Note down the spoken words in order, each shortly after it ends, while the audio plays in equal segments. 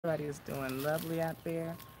everybody is doing lovely out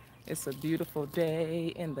there. It's a beautiful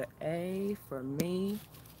day in the A for me.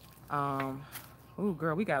 Um, Ooh,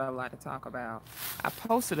 girl, we got a lot to talk about. I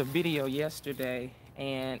posted a video yesterday,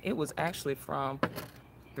 and it was actually from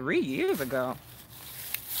 3 years ago.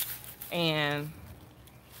 And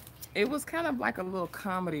it was kind of like a little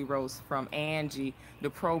comedy roast from Angie, the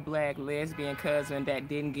pro-black lesbian cousin that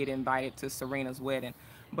didn't get invited to Serena's wedding.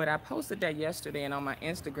 But I posted that yesterday and on my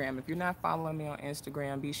Instagram. If you're not following me on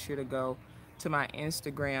Instagram, be sure to go to my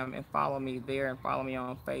Instagram and follow me there and follow me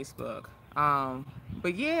on Facebook.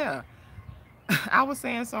 But yeah, I was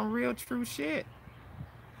saying some real true shit.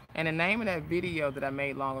 And the name of that video that I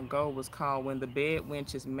made long ago was called When the Bed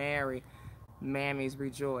Wenches Marry, Mammies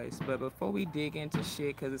Rejoice. But before we dig into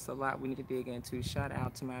shit, because it's a lot we need to dig into, shout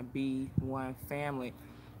out to my B1 family.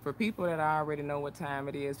 For people that already know what time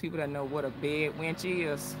it is, people that know what a bed wench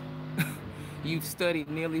is, you've studied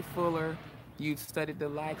Nearly Fuller, you've studied the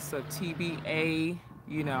likes of TBA,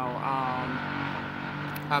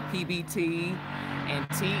 PBT, and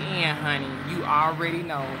TN, honey. You already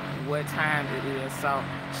know what time it is. So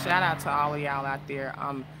shout out to all of y'all out there.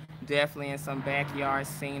 I'm definitely in some backyard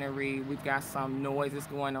scenery. We've got some noises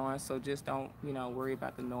going on, so just don't, worry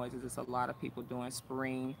about the noises. It's a lot of people doing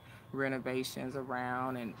spring renovations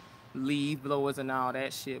around and leaf blowers and all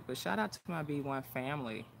that shit. But shout out to my B1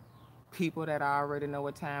 family. People that already know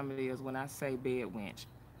what time it is when I say bed wench.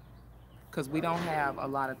 Because we don't have a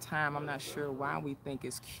lot of time. I'm not sure why we think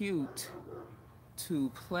it's cute to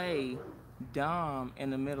play dumb in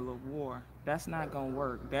the middle of war. That's not gonna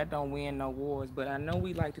work. That don't win no wars. But I know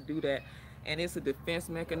we like to do that, and it's a defense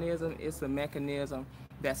mechanism. It's a mechanism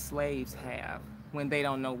that slaves have when they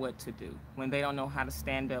don't know what to do, when they don't know how to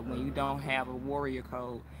stand up, when you don't have a warrior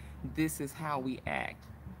code. This is how we act.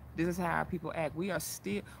 This is how our people act. We're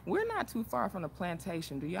not too far from the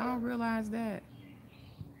plantation. Do y'all realize that?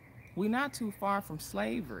 We're not too far from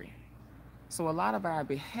slavery. So a lot of our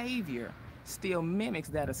behavior still mimics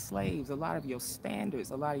that of slaves. A lot of your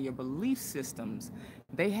standards, a lot of your belief systems,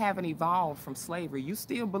 they haven't evolved from slavery. You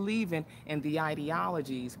still believe in the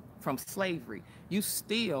ideologies from slavery. You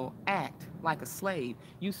still act like a slave.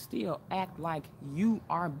 You still act like you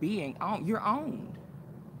are being owned. You're owned.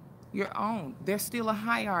 You're owned. There's still a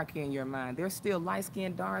hierarchy in your mind. There's still light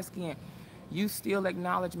skin, dark skin. You still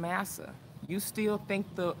acknowledge massa. You still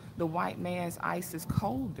think the white man's ice is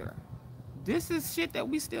colder. This is shit that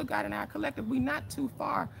we still got in our collective. We're not too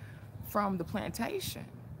far from the plantation.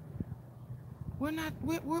 We're not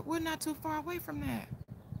too far away from that.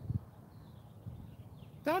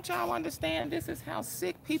 Don't y'all understand? This is how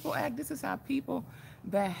sick people act. This is how people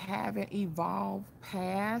that haven't evolved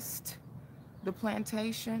past the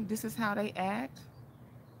plantation, this is how they act.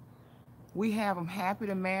 We have them happy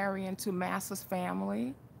to marry into Massa's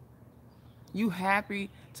family. You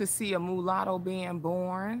happy to see a mulatto being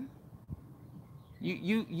born.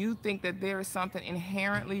 You think that there is something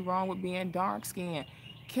inherently wrong with being dark skinned.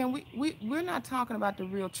 We're not talking about the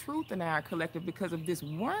real truth in our collective, because if this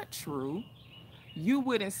weren't true, you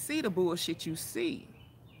wouldn't see the bullshit you see.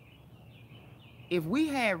 If we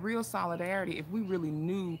had real solidarity, if we really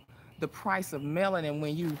knew the price of melanin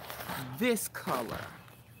when you this color,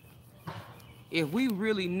 if we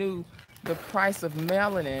really knew the price of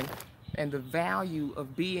melanin and the value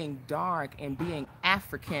of being dark and being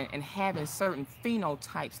African and having certain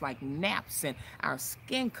phenotypes like naps and our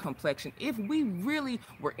skin complexion, if we really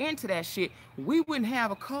were into that shit, we wouldn't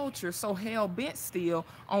have a culture so hell-bent still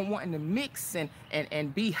on wanting to mix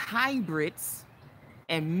and be hybrids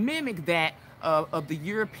and mimic that of the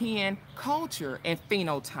European culture and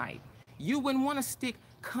phenotype. You wouldn't want to stick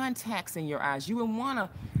contacts in your eyes. You wouldn't want to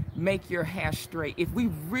make your hair straight if we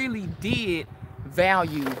really did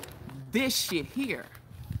value this shit here.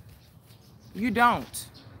 You don't,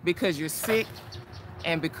 because you're sick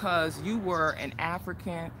and because you were an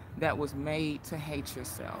African that was made to hate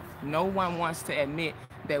yourself. No one wants to admit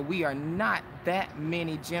that we are not that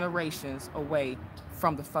many generations away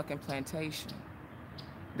from the fucking plantation.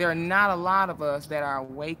 There are not a lot of us that are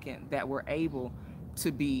awakened, that were able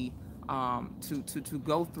to be to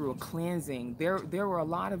go through a cleansing. There were a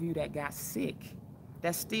lot of you that got sick,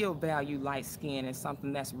 that still value light skin and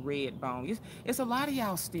something that's red bone. It's a lot of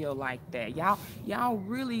y'all still like that.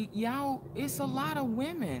 It's a lot of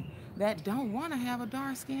women that don't want to have a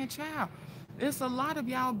dark skinned child. It's a lot of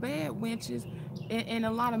y'all bad wenches and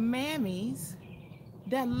a lot of mammies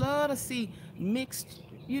that love to see mixed,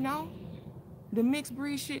 the mixed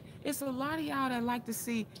breed shit. It's a lot of y'all that like to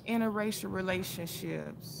see interracial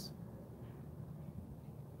relationships.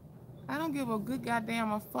 I don't give a good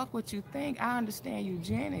goddamn a fuck what you think. I understand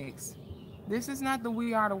eugenics. This is not the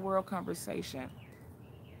We Are the World conversation.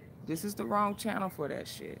 This is the wrong channel for that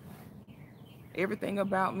shit. Everything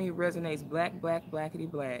about me resonates black, black, blackity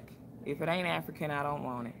black. If it ain't African, I don't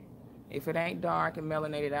want it. If it ain't dark and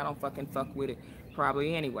melanated, I don't fucking fuck with it.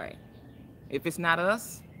 Probably anyway. If it's not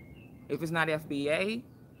us, if it's not FBA,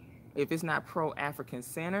 if it's not pro-African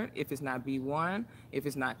centered, if it's not B1, if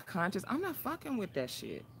it's not conscious, I'm not fucking with that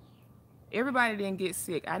shit. Everybody didn't get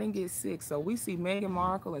sick. I didn't get sick. So we see Meghan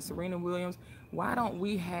Markle and Serena Williams. Why don't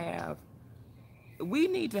we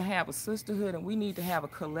need to have a sisterhood, and we need to have a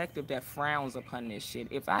collective that frowns upon this shit.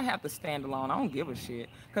 If I have to stand alone, I don't give a shit.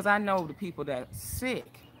 Because I know the people that's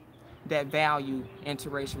sick that value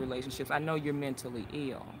interracial relationships. I know you're mentally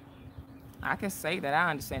ill. I can say that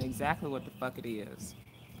I understand exactly what the fuck it is.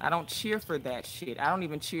 I don't cheer for that shit. I don't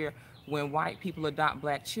even cheer when white people adopt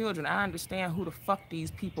black children. I understand who the fuck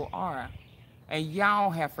these people are. And y'all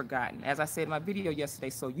have forgotten, as I said in my video yesterday,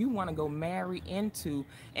 so you want to go marry into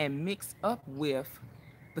and mix up with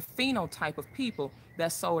the phenotype of people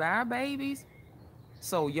that sold our babies,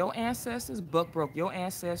 sold your ancestors, buck broke your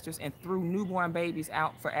ancestors, and threw newborn babies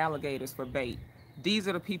out for alligators for bait. These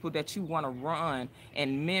are the people that you want to run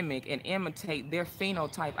and mimic and imitate their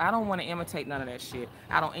phenotype. I don't want to imitate none of that shit.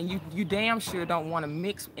 I don't, and you damn sure don't want to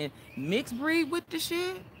mix breed with the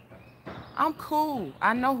shit. I'm cool.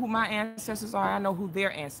 I know who my ancestors are. I know who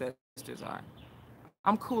their ancestors are.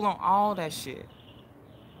 I'm cool on all that shit.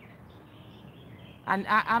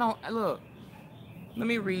 I don't, look, let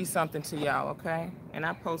me read something to y'all, okay? And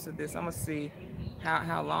I posted this. I'm going to see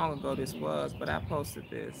how long ago this was, but I posted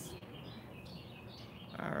this.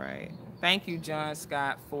 All right. Thank you, John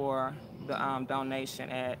Scott, for the donation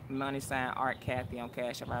at @ArtCathy on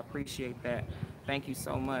Cash App. I appreciate that. Thank you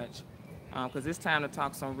so much. Because it's time to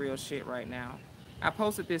talk some real shit right now. I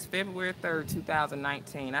posted this February 3rd,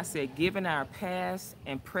 2019. I said, given our past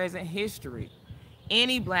and present history,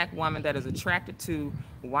 any black woman that is attracted to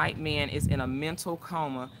white men is in a mental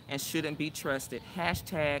coma and shouldn't be trusted.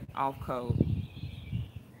 Hashtag off code.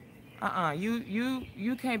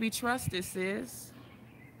 You can't be trusted, sis.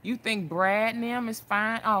 You think Brad and them is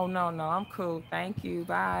fine? Oh, no, I'm cool. Thank you.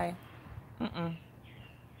 Bye.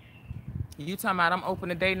 You talking about I'm open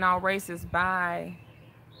to dating all races? Bye.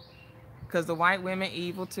 Because the white women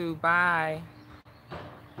evil too. Bye.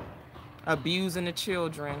 Abusing the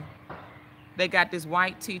children. They got this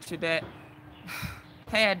white teacher that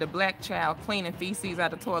had the black child cleaning feces out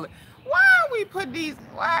the toilet. Why are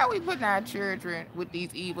we putting our children with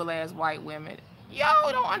these evil ass white women?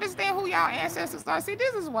 Y'all don't understand who y'all ancestors are. See,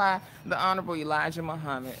 this is why the Honorable Elijah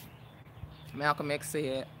Muhammad, Malcolm X,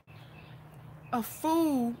 said, a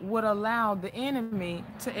fool would allow the enemy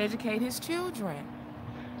to educate his children.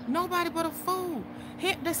 Nobody but a fool.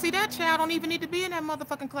 See, that child don't even need to be in that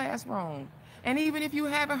motherfucking classroom. And even if you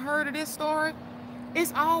haven't heard of this story,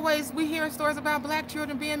 it's always, we hearing stories about black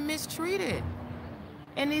children being mistreated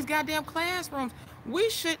in these goddamn classrooms. We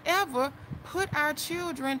should ever put our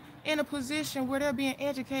children in a position where they're being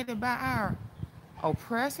educated by our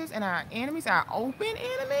oppressors and our enemies, our open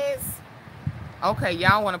enemies. Okay,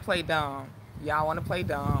 y'all want to play dumb. Y'all want to play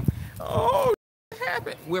dumb. Oh, what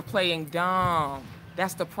happened? We're playing dumb.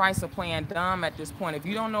 That's the price of playing dumb at this point. If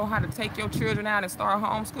you don't know how to take your children out and start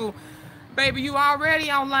homeschool, baby, you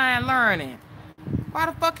already online learning. Why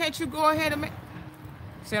the fuck can't you go ahead and make...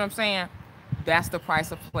 See what I'm saying? That's the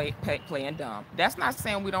price of playing dumb. That's not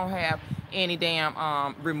saying we don't have any damn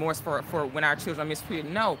remorse for when our children are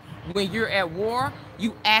mistreated. No, when you're at war,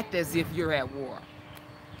 you act as if you're at war.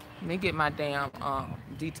 Let me get my damn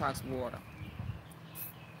detox water.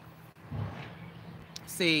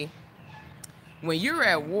 See, when you're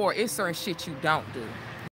at war, it's certain shit you don't do. You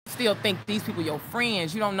still think these people your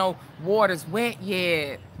friends. You don't know water's wet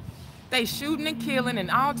yet. They shooting and killing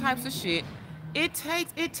and all types of shit. It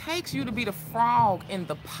takes you to be the frog in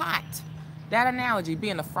the pot. That analogy,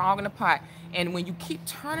 being the frog in the pot. And when you keep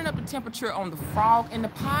turning up the temperature on the frog in the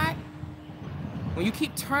pot, when you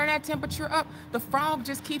keep turning that temperature up, the frog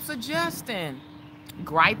just keeps adjusting.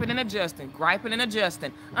 Griping and adjusting,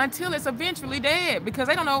 until it's eventually dead, because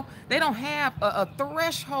they don't know, they don't have a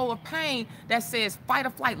threshold of pain that says fight or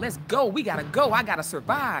flight, let's go, we gotta go, I gotta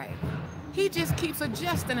survive. He just keeps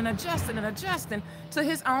adjusting to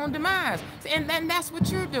his own demise. And then that's what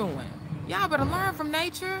you're doing. Y'all better learn from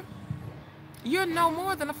nature. You're no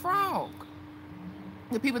more than a frog.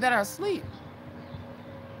 The people that are asleep.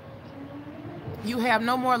 You have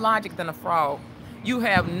no more logic than a frog. You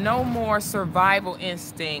have no more survival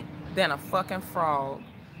instinct than a fucking frog.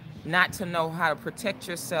 Not to know how to protect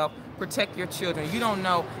yourself, protect your children. You don't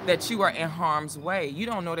know that you are in harm's way. You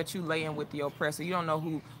don't know that you laying with the oppressor. You don't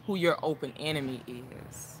know who your open enemy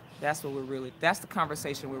is. That's the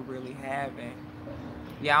conversation we're really having.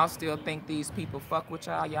 Y'all still think these people fuck with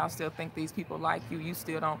y'all. Y'all still think these people like you. You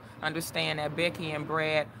still don't understand that Becky and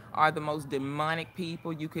Brad are the most demonic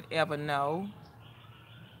people you could ever know.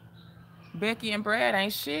 Becky and Brad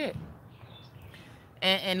ain't shit.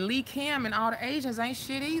 And Lee Kim and all the Asians ain't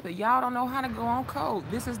shit either. Y'all don't know how to go on code.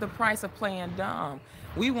 This is the price of playing dumb.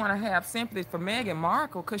 We want to have sympathy for Meghan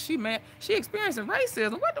Markle because she experiencing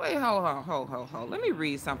racism. What do we hold? Let me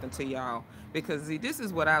read something to y'all because see, this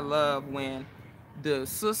is what I love when the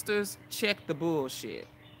sisters check the bullshit.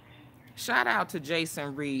 Shout out to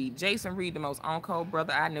Jason Reed. Jason Reed, the most on code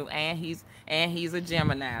brother I knew, and he's a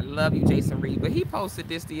Gemini. Love you, Jason Reed. But he posted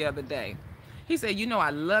this the other day. He said, you know, I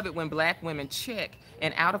love it when black women check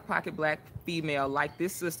an out-of-pocket black female like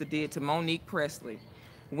this sister did to Monique Presley.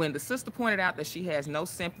 When the sister pointed out that she has no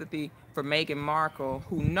sympathy for Meghan Markle,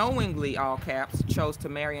 who knowingly, all caps, chose to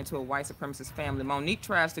marry into a white supremacist family, Monique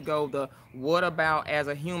tries to go the what about as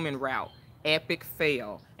a human route. Epic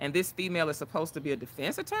fail. And this female is supposed to be a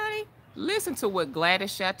defense attorney? Listen to what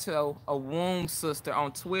Gladys Chateau, a womb sister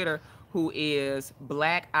on Twitter, who is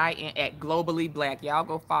black at globally black. Y'all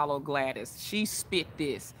go follow Gladys. She spit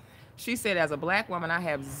this. She said, as a black woman, I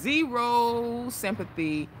have zero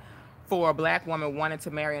sympathy for a black woman wanting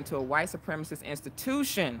to marry into a white supremacist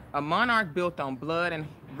institution, a monarch built on blood and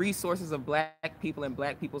resources of black people and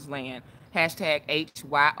black people's land. Hashtag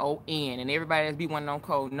HYON. And everybody that's B1 on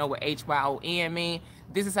code know what HYON mean.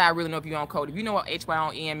 This is how I really know if you're on code. If you know what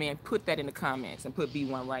HYON mean, put that in the comments and put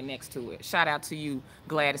B1 right next to it. Shout out to you,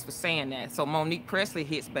 Gladys, for saying that. So Monique Presley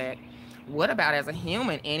hits back. What about as a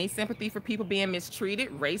human? Any sympathy for people being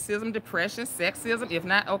mistreated? Racism, depression, sexism? If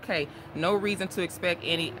not, okay. No reason to expect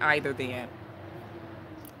any either then.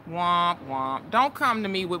 Womp womp. Don't come to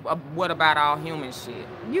me with what about all human shit.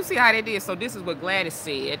 You see how they did. So this is what Gladys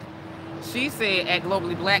said. She said at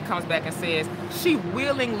Globally Black comes back and says she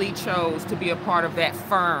willingly chose to be a part of that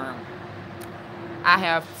firm. I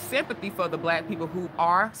have sympathy for the black people who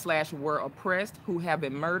are/were oppressed, who have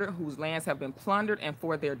been murdered, whose lands have been plundered, and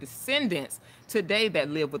for their descendants today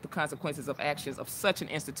that live with the consequences of actions of such an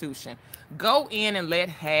institution. Go in and let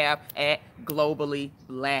have at Globally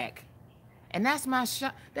Black. And that's my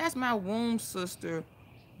womb sister,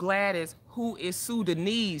 Gladys, who is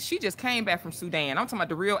Sudanese. She just came back from Sudan. I'm talking about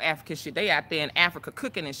the real African shit. They out there in Africa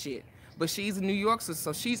cooking and shit. But she's a New Yorker,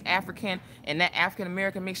 so she's African, and that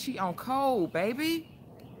African-American mix, she on code, baby.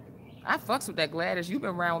 I fucks with that Gladys. You've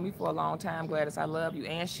been around with me for a long time, Gladys. I love you,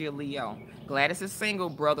 and she a Leo. Gladys is single,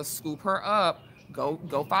 brother. Scoop her up. Go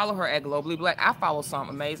follow her at Globally Black. I follow some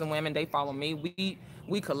amazing women. They follow me.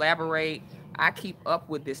 We collaborate. I keep up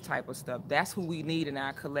with this type of stuff. That's who we need in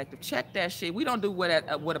our collective. Check that shit. We don't do what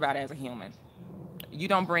about as a human. You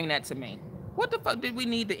don't bring that to me. What the fuck did we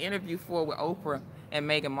need the interview for with Oprah and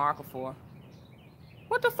Meghan Markle for?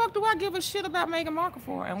 What the fuck do I give a shit about Meghan Markle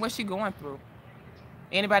for and what she going through?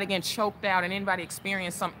 Anybody getting choked out and anybody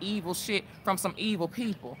experiencing some evil shit from some evil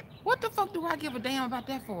people? What the fuck do I give a damn about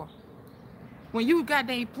that for? When you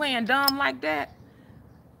goddamn playing dumb like that,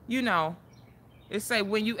 you know, they say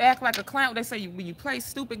when you act like a clown, they say when you play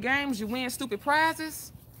stupid games, you win stupid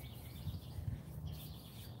prizes.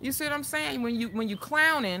 You see what I'm saying? When you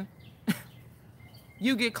clowning,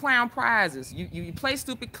 you get clown prizes. You play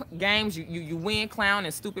stupid games, you win clown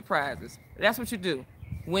and stupid prizes. That's what you do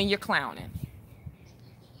when you're clowning.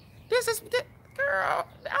 Girl,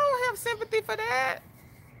 I don't have sympathy for that.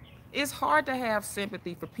 It's hard to have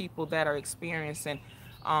sympathy for people that are experiencing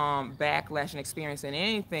backlash and experiencing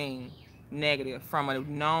anything negative from a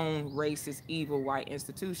known racist, evil white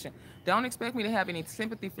institution. Don't expect me to have any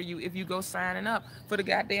sympathy for you if you go signing up for the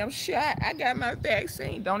goddamn shot. I got my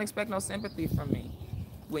vaccine. Don't expect no sympathy from me.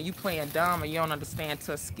 When you playing dumb and you don't understand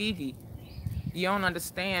Tuskegee, you don't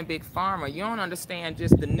understand Big Pharma, you don't understand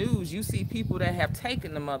just the news. You see people that have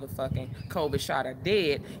taken the motherfucking COVID shot are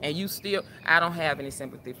dead, and you still, I don't have any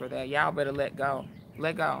sympathy for that. Y'all better let go.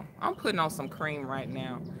 Let go. I'm putting on some cream right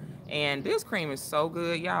now, and this cream is so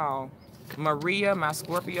good, y'all. Maria, my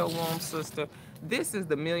Scorpio womb sister, this is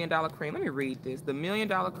the $1 million cream. Let me read this. The $1 million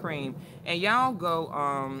cream. And y'all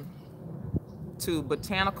go to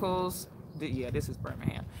Botanicals. Yeah, this is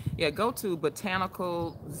Birmingham. Yeah, go to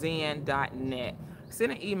botanicalzen.net.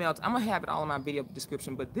 Send an email. I'm going to have it all in my video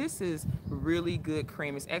description, but this is really good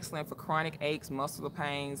cream. It's excellent for chronic aches, muscle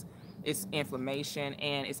pains, it's inflammation,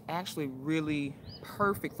 and it's actually really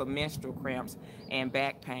perfect for menstrual cramps and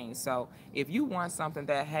back pain. So if you want something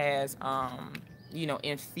that has, you know,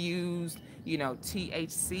 infused, you know,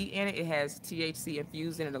 THC in it, it has THC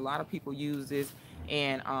infused in it. A lot of people use this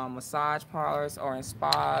in massage parlors or in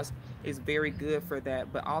spas is very good for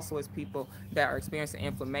that. But also as people that are experiencing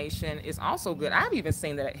inflammation, it's also good. I've even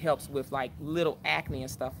seen that it helps with like little acne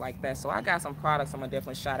and stuff like that. So I got some products I'm gonna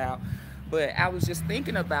definitely shout out. But I was just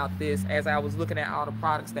thinking about this as I was looking at all the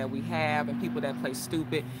products that we have and people that play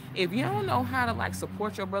stupid. If you don't know how to like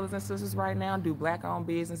support your brothers and sisters right now, do black owned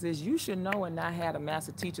businesses, you should know and not have the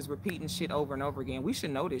master teachers repeating shit over and over again. We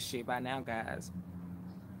should know this shit by now, guys.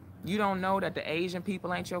 You don't know that the Asian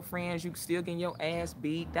people ain't your friends. You still getting your ass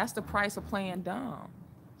beat. That's the price of playing dumb.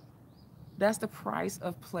 That's the price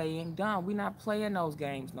of playing dumb. We not playing those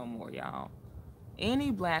games no more, y'all.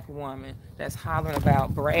 Any black woman that's hollering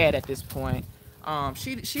about Brad at this point,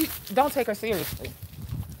 she don't take her seriously.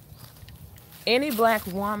 Any black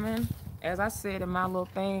woman, as I said in my little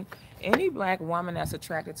thing, any black woman that's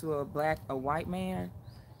attracted to a white man,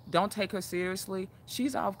 don't take her seriously.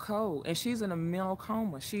 She's off cold and she's in a mental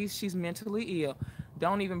coma. She's mentally ill.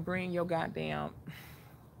 Don't even bring your goddamn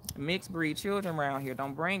mixed breed children around here.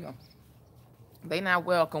 Don't bring them. They not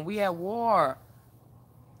welcome. We at war.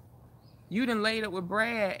 You done laid up with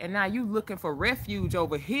Brad, and now you looking for refuge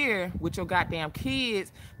over here with your goddamn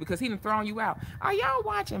kids because he done thrown you out. Are y'all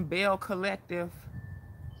watching Bell Collective?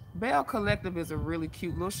 Bell Collective is a really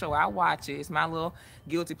cute little show. I watch it. It's my little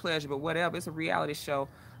guilty pleasure, but whatever. It's a reality show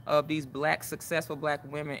of these successful black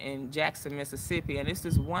women in Jackson, Mississippi. And it's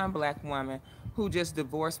this one black woman who just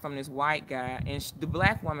divorced from this white guy. And the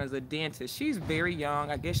black woman is a dentist. She's very young.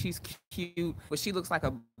 I guess she's cute, but she looks like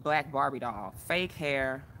a black Barbie doll. Fake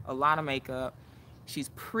hair, a lot of makeup. She's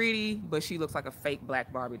pretty, but she looks like a fake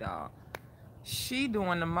black Barbie doll. She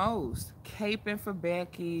doing the most. Caping for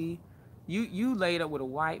Becky. You laid up with a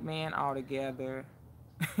white man altogether.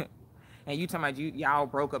 And you talking about y'all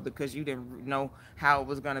broke up because you didn't know how it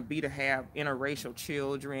was going to be to have interracial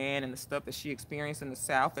children and the stuff that she experienced in the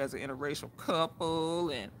South as an interracial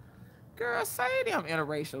couple. And girl, say them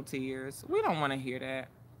interracial tears. We don't want to hear that.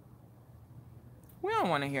 We don't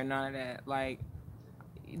want to hear none of that. Like,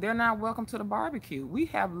 they're not welcome to the barbecue. We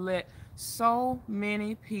have let so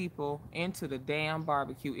many people into the damn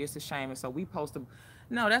barbecue. It's a shame. And so we post to...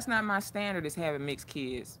 No, that's not my standard, is having mixed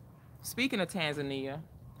kids. Speaking of Tanzania,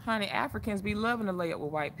 honey, Africans be loving to lay up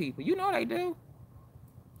with white people. You know they do.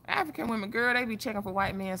 African women, girl, they be checking for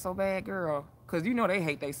white men so bad, girl. Because you know they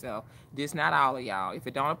hate themselves. This not all of y'all. If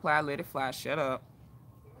it don't apply, let it fly. Shut up.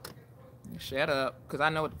 Shut up. Because I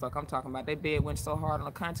know what the fuck I'm talking about. They bed went so hard on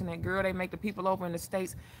the continent. Girl, they make the people over in the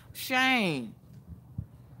States shame.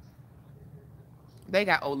 They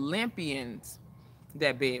got Olympians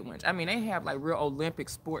that bed winch. I mean, they have like real Olympic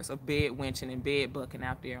sports of bed winching and bed bucking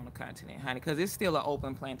out there on the continent, honey, because it's still an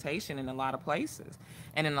open plantation in a lot of places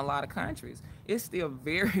and in a lot of countries. It's still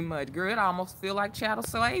very much, girl, it almost feel like chattel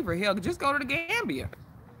slavery. Hell, just go to the Gambia.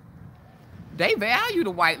 They value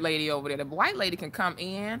the white lady over there. The white lady can come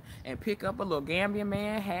in and pick up a little Gambian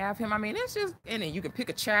man, have him. I mean, it's just, and then you can pick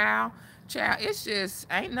a child. It's just,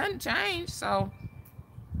 ain't nothing changed. So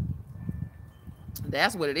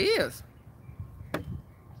that's what it is.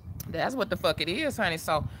 That's what the fuck it is, honey.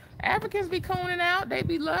 So Africans be cooning out. They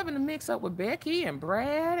be loving to mix up with Becky and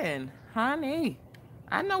Brad and honey.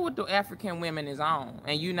 I know what the African women is on,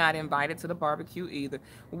 and you not invited to the barbecue either.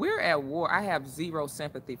 We're at war. I have zero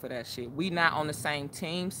sympathy for that shit. We not on the same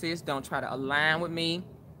team, sis. Don't try to align with me.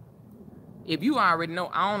 If you already know,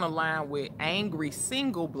 I don't align with angry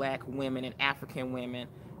single black women and African women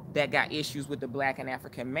that got issues with the black and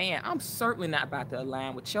African man. I'm certainly not about to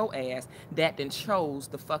align with your ass that then chose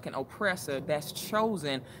the fucking oppressor, that's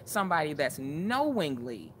chosen somebody that's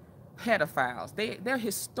knowingly pedophiles. They're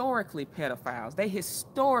historically pedophiles. They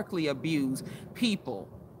historically abuse people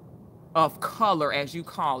of color, as you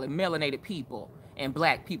call it, melanated people and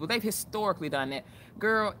black people. They've historically done that.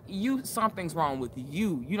 Girl, something's wrong with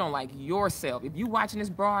you. You don't like yourself. If you watching this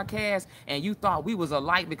broadcast and you thought we was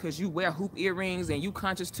alike because you wear hoop earrings and you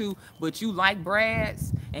conscious too, but you like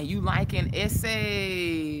Brads and you liking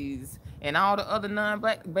essays and all the other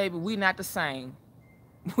non-black, baby, we not the same.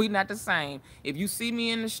 We not the same. If you see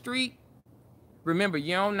me in the street, remember,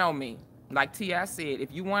 you don't know me. Like T.I. said,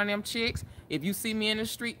 if you one of them chicks, if you see me in the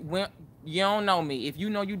street, you don't know me. If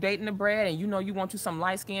you know you dating the Brad and you know you want you some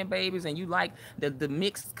light-skinned babies and you like the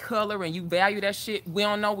mixed color and you value that shit, we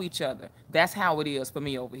don't know each other. That's how it is for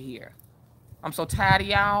me over here. I'm so tired of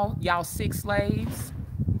y'all sick slaves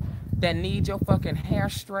that need your fucking hair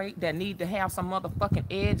straight, that need to have some motherfucking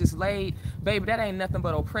edges laid. Baby, that ain't nothing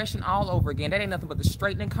but oppression all over again. That ain't nothing but the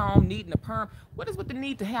straightening comb, needing the perm. What is with the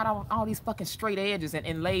need to have all these fucking straight edges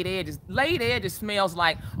and laid edges? Laid edges smells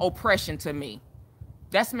like oppression to me.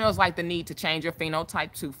 That smells like the need to change your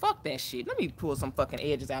phenotype too. Fuck that shit. Let me pull some fucking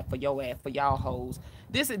edges out for your ass, for y'all hoes.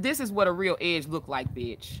 This is what a real edge look like,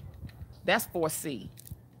 bitch. That's 4C.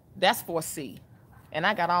 That's 4C. And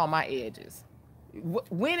I got all my edges.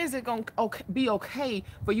 When is it going to be okay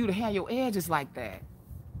for you to have your edges like that?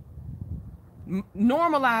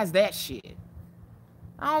 Normalize that shit.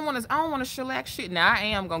 I don't want to shellac shit. Now I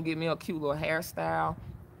am gonna get me a cute little hairstyle.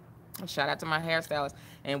 Shout out to my hairstylist,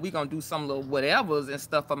 and we gonna do some little whatevers and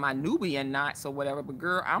stuff for my Nubian knots or whatever. But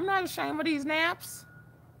girl, I'm not ashamed of these naps.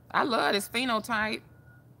 I love this phenotype.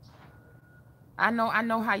 I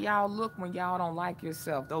know how y'all look when y'all don't like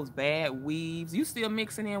yourself. Those bad weaves. You still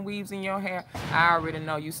mixing in weaves in your hair. I already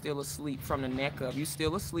know you still asleep from the neck up. You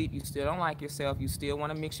still asleep. You still don't like yourself. You still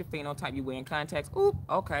want to mix your phenotype. You wearing contacts. Oop,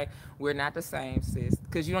 okay. We're not the same, sis.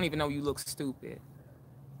 Because you don't even know you look stupid.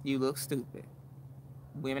 You look stupid.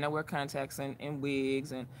 Women that wear contacts and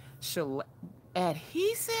wigs and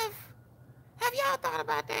adhesive. Have y'all thought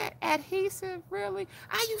about that? Adhesive, really?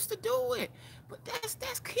 I used to do it, but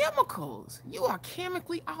that's chemicals. You are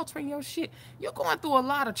chemically altering your shit. You're going through a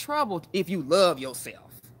lot of trouble if you love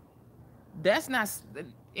yourself. That's not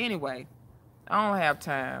anyway. I don't have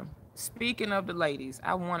time. Speaking of the ladies,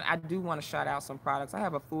 I do want to shout out some products. I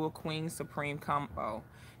have a full Queen Supreme combo.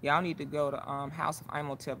 Y'all need to go to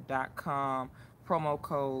houseofimotep.com, promo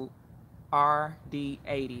code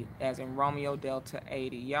RD80, as in Romeo Delta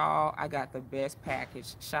 80. Y'all, I got the best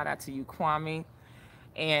package. Shout out to you, Kwame.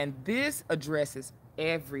 And this addresses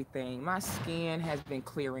everything. My skin has been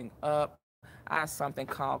clearing up. I have something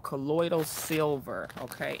called colloidal silver,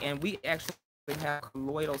 okay? And we actually have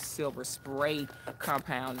colloidal silver spray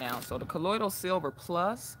compound now. So the colloidal silver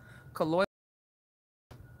plus colloidal,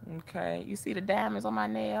 okay, you see the diamonds on my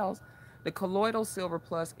nails? The colloidal silver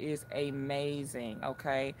plus is amazing,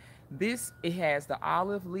 okay? It has the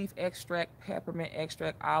olive leaf extract, peppermint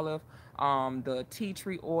extract, olive, the tea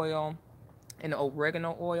tree oil, and the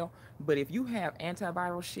oregano oil. But if you have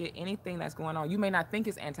antiviral shit, anything that's going on, you may not think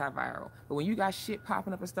it's antiviral, but when you got shit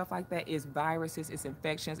popping up and stuff like that, it's viruses, it's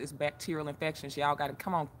infections, it's bacterial infections. Y'all got to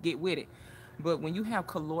come on, get with it. But when you have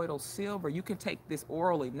colloidal silver, you can take this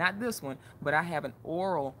orally. Not this one, but I have an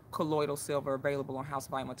oral colloidal silver available on House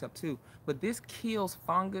of Imotep too. But this kills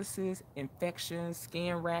funguses, infections,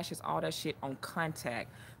 skin rashes, all that shit on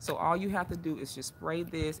contact. So all you have to do is just spray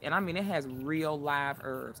this. And I mean, it has real live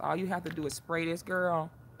herbs. All you have to do is spray this,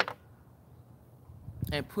 girl,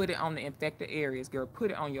 and put it on the infected areas, girl.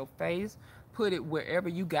 Put it on your face. Put it wherever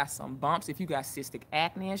you got some bumps. If you got cystic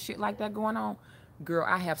acne and shit like that going on, girl,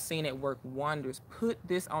 I have seen it work wonders. Put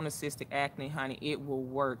this on the cystic acne, honey. It will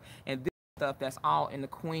work. And this stuff that's all in the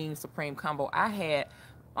Queen Supreme combo.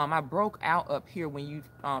 I broke out up here when you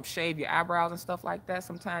shave your eyebrows and stuff like that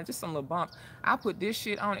sometimes, just some little bumps. I put this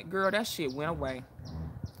shit on it, girl. That shit went away.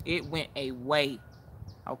 It went away.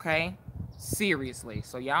 Okay? Seriously.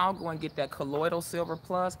 So y'all go and get that colloidal silver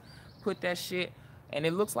plus. Put that shit. And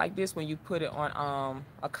it looks like this when you put it on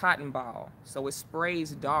a cotton ball. So it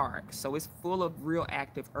sprays dark. So it's full of real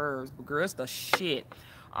active herbs. But girl, it's the shit.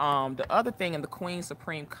 The other thing in the Queen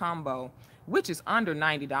Supreme combo, which is under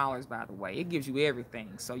 $90, by the way, it gives you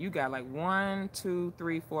everything. So you got like 1, 2,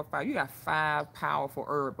 3, 4, 5. You got 5 powerful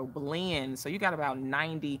herb blends. So you got about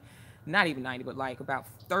 90, not even 90, but like about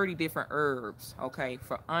 30 different herbs, okay,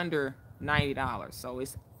 for under $90. So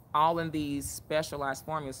it's all in these specialized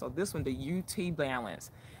formulas. So this one, the UT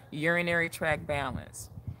balance, urinary tract balance.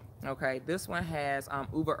 Okay, this one has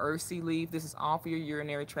uber ursi leaf. This is all for your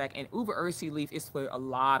urinary tract. And uber ursi leaf is for a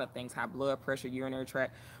lot of things: high blood pressure, urinary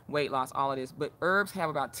tract, weight loss, all of this. But herbs have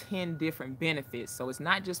about 10 different benefits. So it's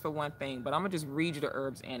not just for one thing, but I'm going to just read you the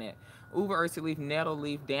herbs in it. Uber ursi leaf, nettle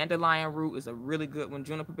leaf, dandelion root is a really good one.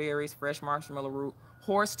 Juniper berries, fresh marshmallow root,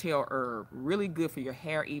 horsetail herb, really good for your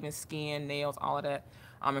hair, even skin, nails, all of that.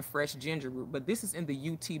 And fresh ginger root. But this is in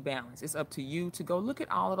the UT balance. It's up to you to go look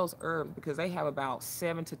at all of those herbs because they have about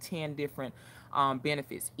 7 to 10 different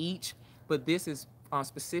benefits each. But this is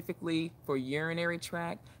specifically for urinary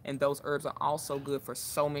tract, and those herbs are also good for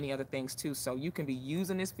so many other things too. So you can be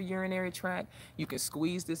using this for urinary tract. You can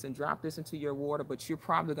squeeze this and drop this into your water, but you're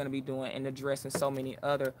probably going to be doing and addressing so many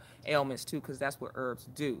other ailments too, because that's what herbs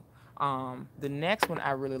do. The next one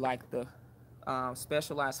I really like, the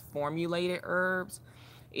specialized formulated herbs,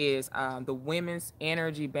 is the Women's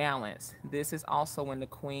Energy Balance. This is also in the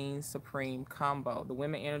Queen Supreme combo. The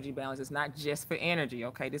Women Energy Balance is not just for energy,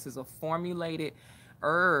 okay? This is a formulated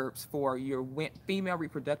herbs for your female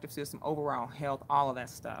reproductive system, overall health, all of that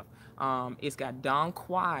stuff. It's got Dong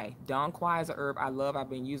Quai. Dong Quai is a herb I love. I've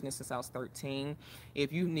been using it since I was 13.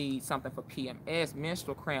 If you need something for PMS,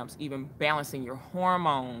 menstrual cramps, even balancing your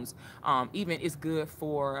hormones, even it's good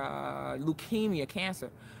for leukemia, cancer,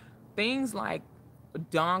 things like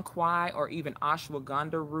Don Quai or even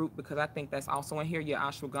ashwagandha root, because I think that's also in here. Yeah,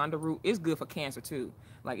 ashwagandha root is good for cancer too.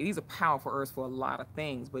 Like, these are powerful herbs for a lot of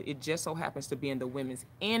things, but it just so happens to be in the women's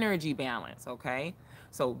energy balance, okay?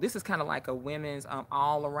 So this is kind of like a women's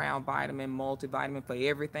all-around vitamin, multivitamin for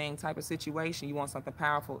everything type of situation. You want something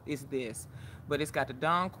powerful, it's this. But it's got the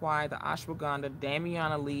Don Quai, the ashwagandha,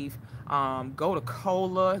 Damiana leaf, gotu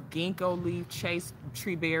kola, ginkgo leaf, chase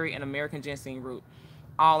tree berry, and American ginseng root.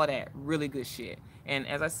 All of that, really good shit. And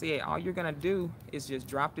as I said, all you're gonna do is just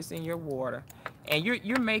drop this in your water, and you're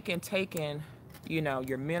taking, you know,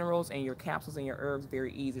 your minerals and your capsules and your herbs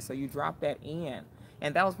very easy. So you drop that in,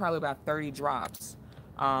 and that was probably about 30 drops.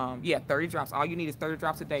 Yeah, 30 drops. All you need is 30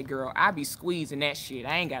 drops a day, girl. I be squeezing that shit.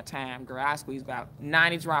 I ain't got time, girl. I squeeze about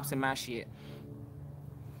 90 drops in my shit.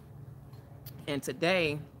 And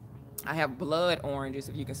today, I have blood oranges,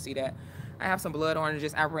 if you can see that. I have some blood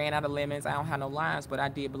oranges. I ran out of lemons. I don't have no limes, but I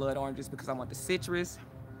did blood oranges because I want the citrus.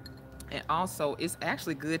 And also, it's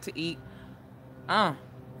actually good to eat the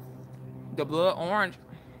blood orange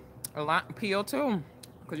a lot peel too.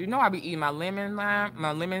 Because you know I be eating my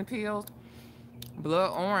lemon peels.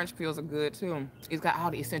 Blood orange peels are good too. It's got all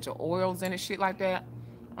the essential oils in it, shit like that.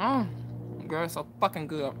 Girl, it's so fucking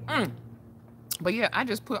good. But yeah, I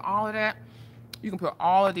just put all of that. You can put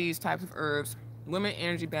all of these types of herbs. Women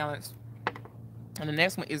energy balance. And the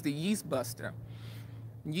next one is the yeast buster.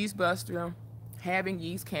 Yeast buster, having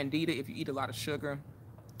yeast candida if you eat a lot of sugar.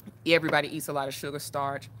 Everybody eats a lot of sugar,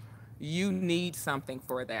 starch. You need something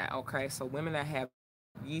for that, okay? So women that have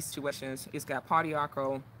yeast situations, it's got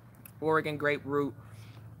Padiaco, Oregon grapefruit,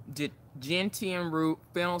 gentian root,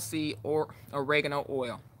 fennel seed, or oregano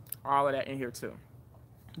oil. All of that in here too.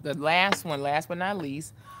 The last one, last but not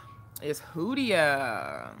least, is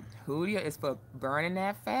Hoodia. Hoodia is for burning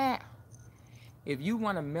that fat. If you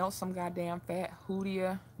want to melt some goddamn fat,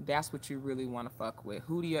 Hoodia, that's what you really want to fuck with.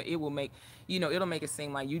 Hoodia, it will make, you know, it'll make it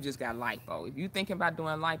seem like you just got lipo. If you're thinking about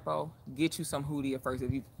doing lipo, get you some Hoodia first.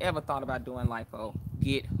 If you've ever thought about doing lipo,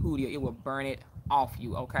 get Hoodia. It will burn it off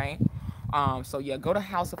you, okay? So yeah, go to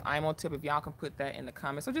House of Imhotep if y'all can put that in the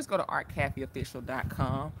comments. So just go to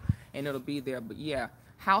artcafeofficial.com and it'll be there. But yeah,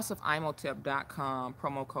 houseofimhotep.com,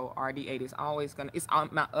 promo code RD8 is always gonna, it's on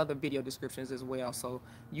my other video descriptions as well. So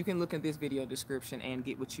you can look at this video description and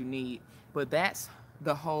get what you need. But that's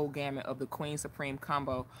the whole gamut of the Queen Supreme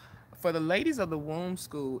combo. For the ladies of the womb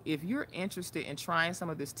school, if you're interested in trying some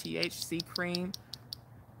of this THC cream,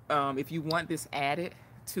 if you want this added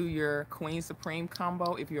to your Queen Supreme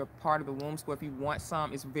combo, if you're a part of the womb school, if you want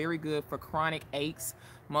some, it's very good for chronic aches,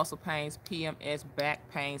 muscle pains, PMS, back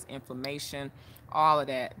pains, inflammation, all of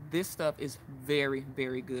that. This stuff is very,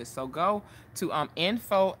 very good. So go to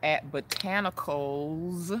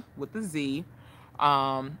info@botanicals with the Z,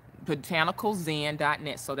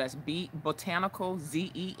 botanicalzen.net. So that's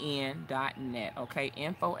botanicalzen.net. Okay,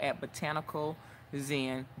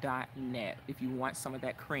 info@botanicalzen.net if you want some of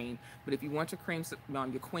that cream. But if you want your cream,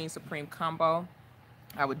 your Queen Supreme combo,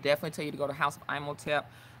 I would definitely tell you to go to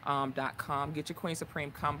houseofimhotep.com, get your Queen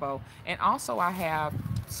Supreme combo. And also I have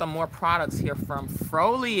some more products here from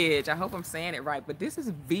Foliage. I hope I'm saying it right, but this is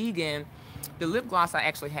vegan. The lip gloss I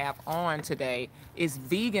actually have on today is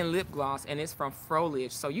vegan lip gloss, and it's from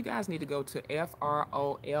Foliage. So you guys need to go to FROLIAGE,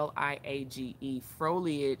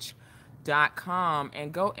 Foliage.com,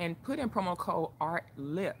 and go and put in promo code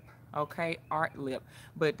ArtLip, okay, ArtLip.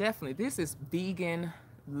 But definitely, this is vegan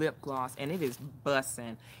lip gloss, and it is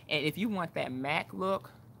bussin'. And if you want that MAC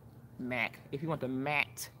look, if you want the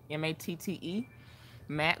matte, M-A-T-T-E,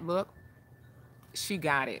 matte look, she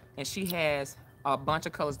got it. And she has a bunch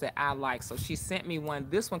of colors that I like. So she sent me one.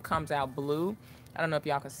 This one comes out blue. I don't know if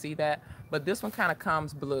y'all can see that, but this one kind of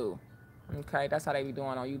comes blue. Okay, that's how they be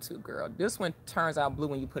doing on YouTube, girl. This one turns out blue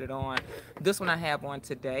when you put it on. This one I have on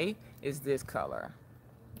today is this color.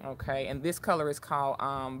 Okay, and this color is called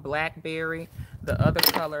Blackberry. The other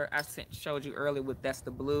color I showed you earlier, that's the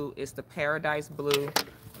blue. It's the Paradise Blue.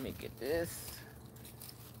 Let me get this.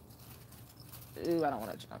 Ooh, I don't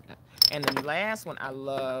want to drop that. And the last one I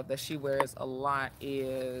love that she wears a lot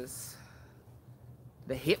is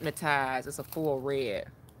the Hypnotize. It's a full red.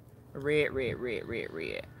 Red.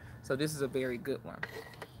 So this is a very good one.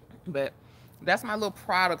 But that's my little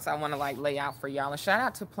products I want to like lay out for y'all. And shout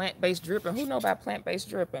out to Plant-Based Dripping. Who know about Plant-Based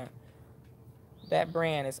Dripping? That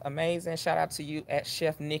brand is amazing. Shout out to you at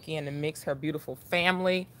Chef Nikki and the Mix, her beautiful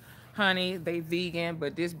family. Honey, they vegan,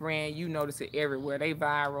 but this brand, you notice it everywhere. They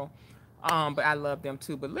viral. But I love them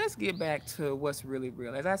too. But let's get back to what's really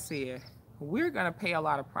real. As I said, we're going to pay a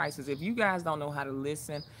lot of prices. If you guys don't know how to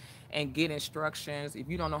listen and get instructions, if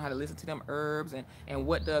you don't know how to listen to them herbs and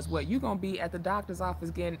what does what, you're going to be at the doctor's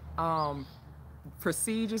office getting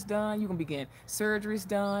procedures done. You're going to be getting surgeries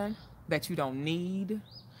done that you don't need,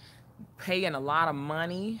 paying a lot of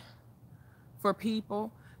money for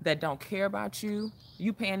people that don't care about you.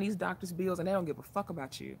 You paying these doctors' bills and they don't give a fuck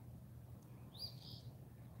about you.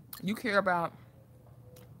 You care about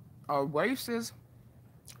a racist,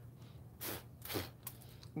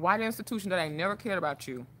 white institution that ain't never cared about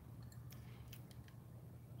you.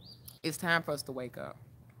 It's time for us to wake up.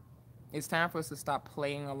 It's time for us to stop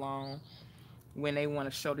playing along when they want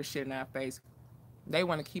to show this shit in our face. They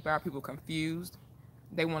want to keep our people confused.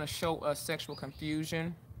 They want to show us sexual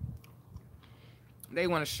confusion. They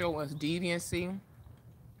want to show us deviancy.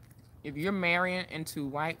 If you're marrying into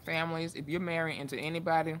white families, if you're marrying into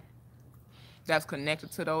anybody that's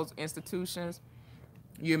connected to those institutions,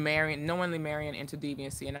 you're knowingly marrying into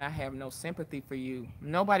deviancy, and I have no sympathy for you.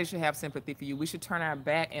 Nobody should have sympathy for you. We should turn our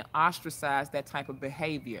back and ostracize that type of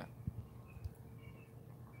behavior.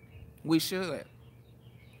 We should.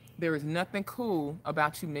 There is nothing cool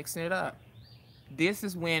about you mixing it up. This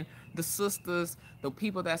is when the sisters, the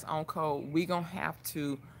people that's on code, we gonna have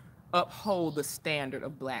to uphold the standard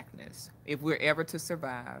of blackness if we're ever to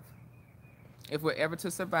survive. If we're ever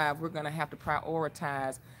to survive, we're gonna have to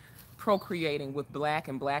prioritize procreating with black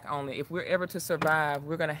and black only. If we're ever to survive,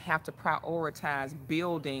 we're gonna have to prioritize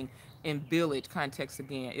building in village context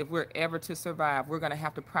again. If we're ever to survive, we're gonna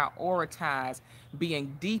have to prioritize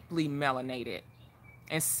being deeply melanated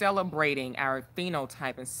and celebrating our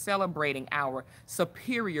phenotype and celebrating our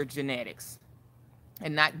superior genetics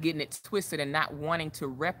and not getting it twisted and not wanting to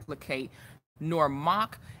replicate nor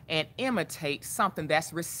mock and imitate something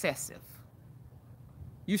that's recessive.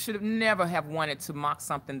 You should have never have wanted to mock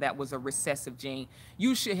something that was a recessive gene.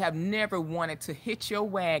 You should have never wanted to hitch your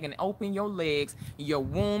wagon, open your legs, your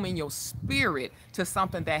womb, and your spirit to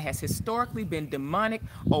something that has historically been demonic,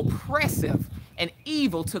 oppressive, and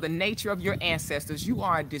evil to the nature of your ancestors. You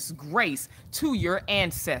are a disgrace to your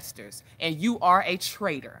ancestors, and you are a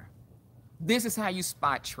traitor. This is how you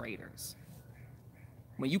spot traitors.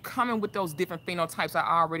 When you come in with those different phenotypes, I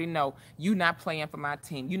already know you're not playing for my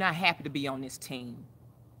team. You're not happy to be on this team.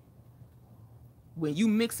 When you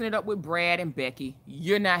mixing it up with Brad and Becky,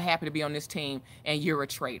 you're not happy to be on this team, and you're a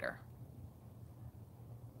traitor.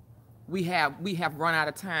 We have run out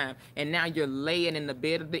of time, and now you're laying in the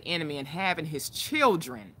bed of the enemy and having his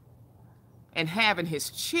children,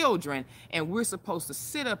 and we're supposed to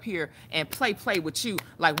sit up here and play with you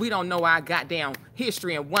like we don't know our goddamn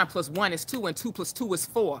history, and 1 + 1 is 2 and 2 + 2 is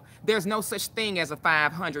 4. There's no such thing as a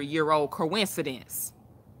 500-year-old coincidence.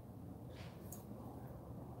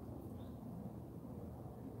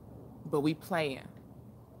 But we playing.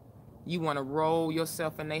 You want to roll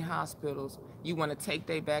yourself in their hospitals. You want to take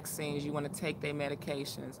their vaccines. You want to take their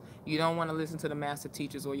medications. You don't want to listen to the master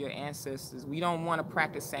teachers or your ancestors. We don't want to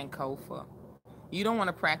practice Sankofa. You don't want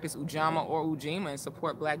to practice Ujamaa or Ujima and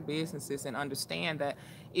support black businesses, and understand that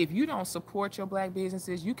if you don't support your black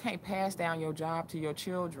businesses, you can't pass down your job to your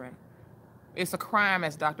children. It's a crime,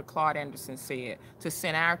 as Dr. Claude Anderson said, to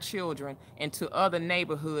send our children into other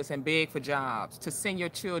neighborhoods and beg for jobs, to send your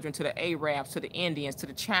children to the Arabs, to the Indians, to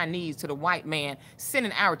the Chinese, to the white man,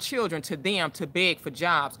 sending our children to them to beg for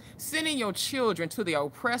jobs, sending your children to the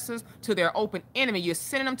oppressors, to their open enemy. You're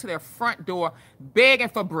sending them to their front door begging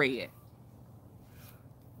for bread.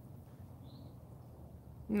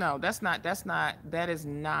 No, that is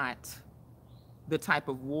not the type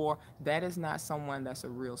of war. That is not someone that's a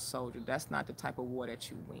real soldier. That's not the type of war that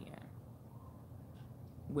you win.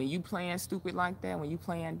 When you playing stupid like that, when you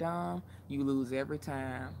playing dumb, you lose every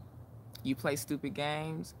time. You play stupid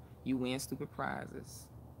games, you win stupid prizes.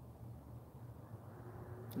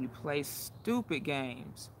 You play stupid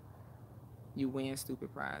games, you win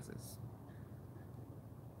stupid prizes.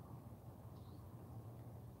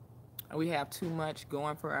 We have too much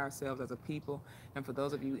going for ourselves as a people, and for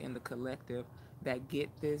those of you in the collective that get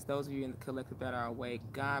this, those of you in the collective that are awake,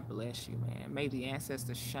 God bless you, man. May the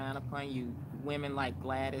ancestors shine upon you. Women like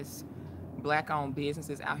Gladys, black-owned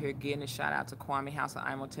businesses out here getting it. Shout out to Kwame House of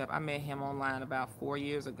Imhotep. I met him online about 4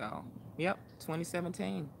 years ago. Yep,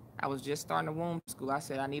 2017. I was just starting the womb school. I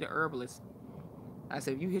said, I need a herbalist. I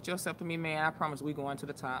said, if you hit yourself to me, man, I promise we going to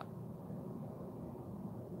the top.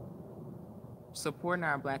 Supporting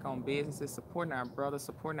our black-owned businesses, supporting our brothers,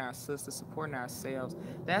 supporting our sisters, supporting ourselves.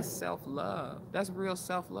 That's self-love. That's real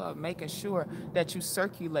self-love. Making sure that you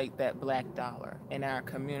circulate that black dollar in our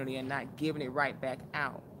community and not giving it right back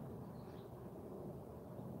out.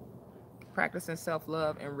 Practicing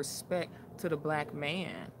self-love and respect to the black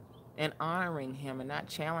man and honoring him and not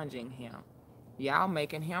challenging him. Y'all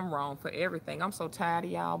making him wrong for everything. I'm so tired of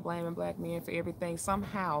y'all blaming black men for everything.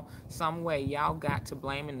 Somehow, some way, y'all got to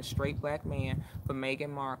blaming the straight black man for Meghan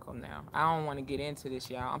Markle now. I don't want to get into this,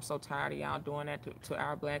 y'all. I'm so tired of y'all doing that to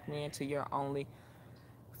our black men, to your only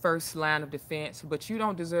first line of defense. But you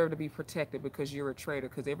don't deserve to be protected because you're a traitor.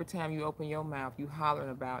 Because every time you open your mouth, you hollering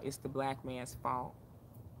about it's the black man's fault.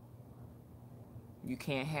 You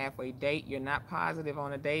can't halfway date. You're not positive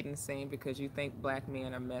on a dating scene because you think black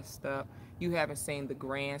men are messed up. You haven't seen the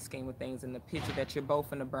grand scheme of things in the picture that you're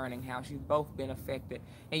both in the burning house. You've both been affected.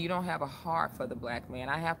 And you don't have a heart for the black man.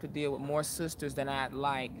 I have to deal with more sisters than I'd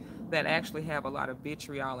like that actually have a lot of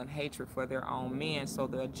vitriol and hatred for their own men. So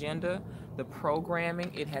the agenda, the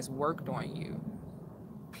programming, it has worked on you.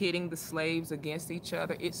 Pitting the slaves against each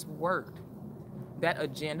other, it's worked. That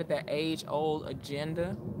agenda, that age-old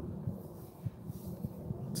agenda,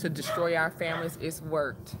 to destroy our families, it's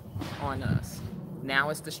worked on us.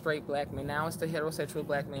 Now it's the straight black man. Now it's the heterosexual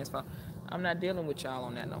black man's fault. I'm not dealing with y'all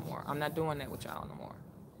on that no more. I'm not doing that with y'all no more.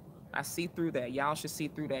 I see through that. Y'all should see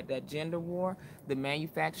through that. That gender war, the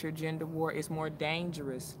manufactured gender war, is more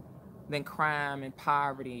dangerous than crime and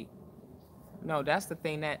poverty. No, that's the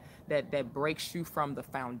thing that breaks you from the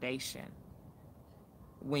foundation.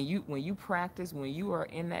 When you practice, when you are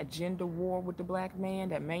in that gender war with the black man,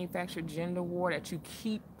 that manufactured gender war that you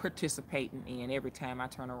keep participating in every time I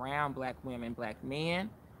turn around, black women, black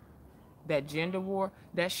men, that gender war,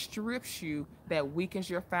 that strips you, that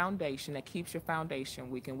weakens your foundation, that keeps your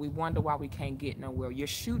foundation weak, and we wonder why we can't get nowhere. You're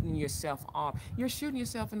shooting yourself off. You're shooting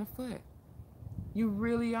yourself in the foot. You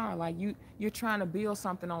really are. Like you're trying to build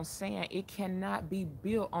something on sand. It cannot be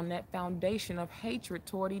built on that foundation of hatred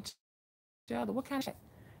toward each other. What kind of shit?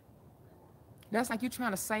 That's like you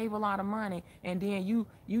trying to save a lot of money and then you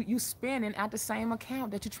spending at the same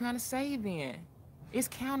account that you're trying to save in. It's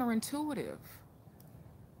counterintuitive.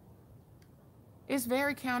 It's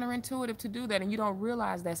very counterintuitive to do that, and you don't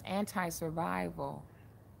realize that's anti-survival.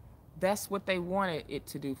 That's what they wanted it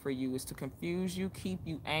to do for you, is to confuse you, keep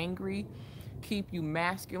you angry, keep you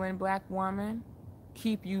masculine, black woman,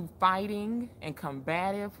 keep you fighting and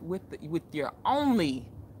combative with your only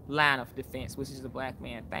line of defense, which is the black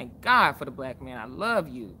man. Thank God for the black man. I love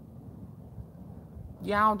you.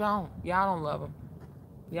 Y'all don't love him.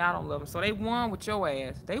 Y'all don't love him. So they won with your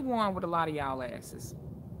ass. They won with a lot of y'all asses.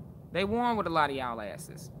 They won with a lot of y'all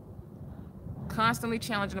asses. Constantly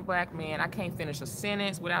challenging the black man. I can't finish a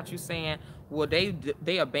sentence without you saying, well,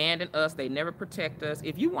 they abandoned us. They never protect us.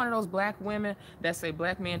 If you one of those black women that say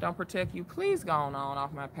black men don't protect you, please go on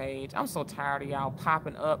off my page. I'm so tired of y'all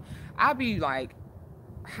popping up. I be like,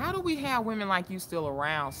 how do we have women like you still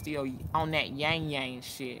around, still on that yang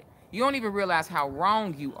shit? You don't even realize how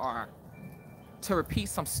wrong you are to repeat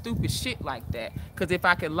some stupid shit like that. Because if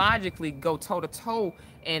I could logically go toe-to-toe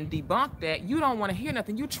and debunk that, you don't want to hear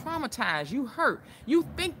nothing. You traumatized. You hurt. You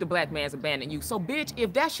think the black man's abandoned you. So, bitch,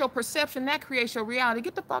 if that's your perception, that creates your reality.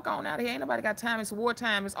 Get the fuck on out of here. Ain't nobody got time. It's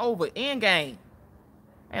wartime. It's over. End game.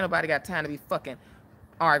 Ain't nobody got time to be fucking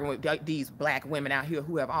arguing with these black women out here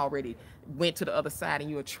who have already went to the other side and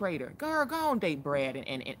you a traitor. Girl, go on date Brad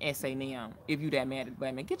and S.A.N.M. if you that mad at the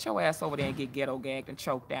black man. Get your ass over there and get ghetto gagged and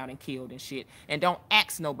choked out and killed and shit. And don't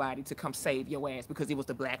ask nobody to come save your ass because it was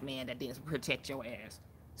the black man that didn't protect your ass.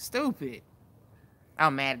 Stupid.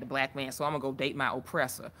 I'm mad at the black man, so I'm gonna go date my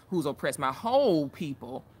oppressor who's oppressed my whole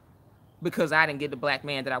people because I didn't get the black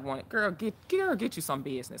man that I wanted. Girl, get you some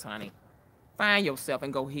business, honey. Find yourself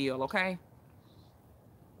and go heal, okay?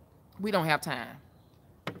 We don't have time.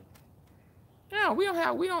 No, we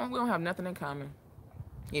don't have nothing in common.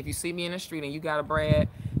 If you see me in the street and you got a Brad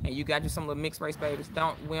and you got you some little mixed race babies,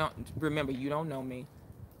 remember, you don't know me.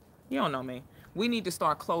 You don't know me. We need to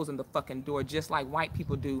start closing the fucking door just like white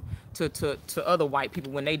people do to other white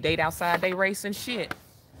people when they date outside they race and shit.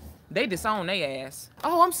 They disown their ass.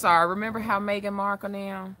 Oh, I'm sorry. Remember how Meghan Markle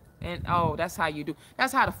now? And oh, that's how you do.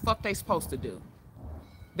 That's how the fuck they supposed to do.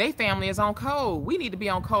 They family is on code. We need to be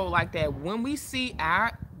on code like that. When we see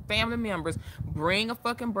our family members bring a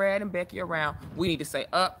fucking Brad and Becky around, we need to say,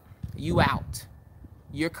 up, you out.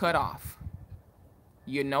 You're cut off.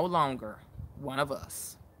 You're no longer one of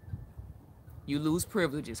us. You lose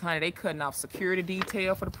privileges. Honey, they cutting off security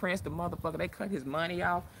detail for the prince, the motherfucker. They cut his money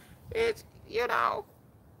off. It's, you know,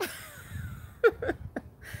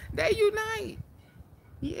 they unite.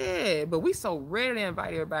 Yeah, but we so ready to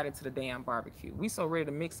invite everybody to the damn barbecue. We so ready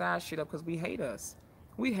to mix our shit up because we hate us.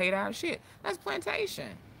 We hate our shit. That's plantation.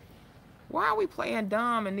 Why are we playing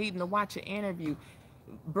dumb and needing to watch an interview?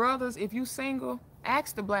 Brothers, if you single,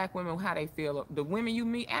 ask the black women how they feel. The women you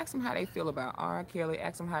meet, ask them how they feel about R. Kelly.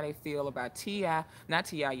 Ask them how they feel about T.I. Not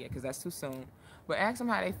T.I. yet, because that's too soon. But ask them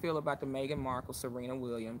how they feel about the Meghan Markle, Serena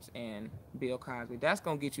Williams, and Bill Cosby. That's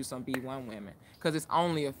gonna get you some B1 women, because it's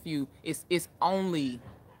only a few. It's only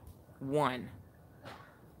one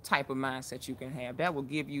type of mindset you can have that will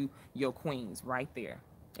give you your queens right there.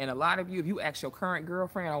 And a lot of you, if you ask your current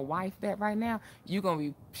girlfriend or wife that right now, you're gonna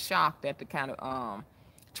be shocked at the kind of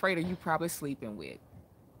trader you probably sleeping with.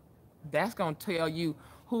 That's gonna tell you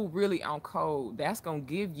who really on code. That's gonna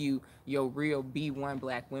give you your real B1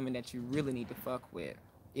 black women that you really need to fuck with.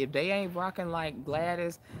 If they ain't rocking like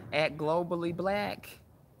Gladys at Globally Black,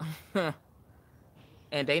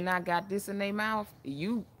 and they not got this in their mouth,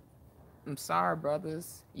 I'm sorry,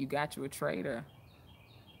 brothers, you got you a traitor.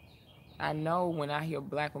 I know when I hear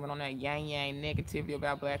black women on that yang yang negativity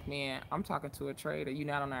about black men, I'm talking to a traitor. You're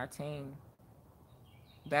not on our team.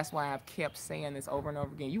 That's why I've kept saying this over and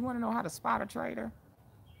over again. You want to know how to spot a traitor?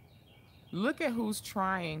 Look at who's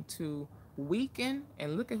trying to weaken,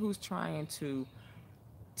 and look at who's trying to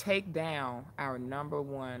take down our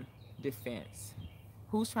 #1 defense.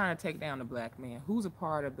 Who's trying to take down the black man? Who's a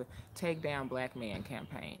part of the Take Down Black Man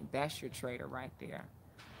campaign? That's your traitor right there.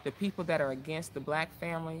 The people that are against the black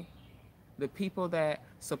family, the people that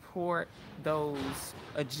support those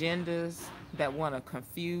agendas that want to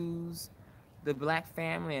confuse the black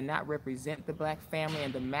family and not represent the black family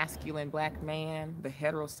and the masculine black man, the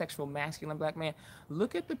heterosexual masculine black man.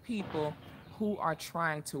 Look at the people who are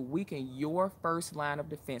trying to weaken your first line of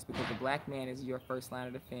defense, because the black man is your first line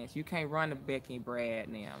of defense. You can't run to Becky and Brad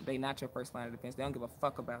now. They not your first line of defense. They don't give a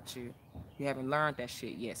fuck about you. You haven't learned that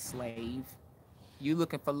shit yet, slave. You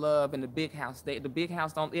looking for love in the big house. The big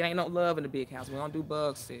house it ain't no love in the big house. We don't do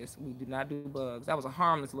bugs, sis. We do not do bugs. That was a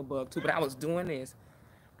harmless little bug too, but I was doing this.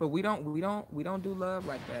 But we don't do love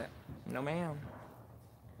like that. No, ma'am.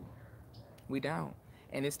 We don't.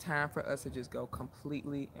 And it's time for us to just go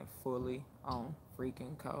completely and fully on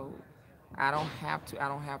freaking code. I don't have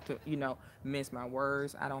to, mince my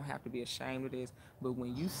words. I don't have to be ashamed of this. But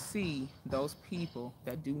when you see those people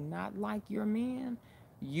that do not like your men,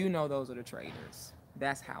 you know those are the traitors.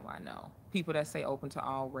 That's how I know. People that say open to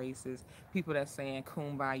all races, people that saying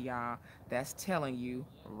kumbaya, that's telling you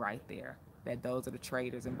right there that those are the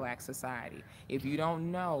traitors in black society. If you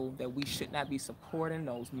don't know that we should not be supporting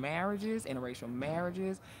those marriages,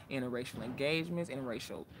 interracial engagements,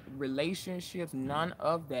 interracial relationships, none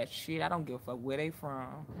of that shit, I don't give a fuck where they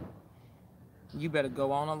from. You better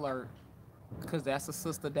go on alert, because that's a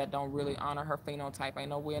sister that don't really honor her phenotype. Ain't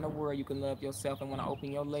nowhere in the world you can love yourself and want to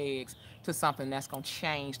open your legs to something that's going to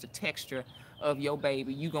change the texture of your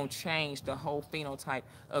baby. You going to change the whole phenotype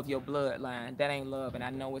of your bloodline. That ain't love, and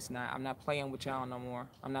I know it's not. I'm not playing with y'all no more.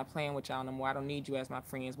 I don't need you as my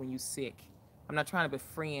friends when you sick. I'm not trying to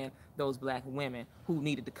befriend those black women who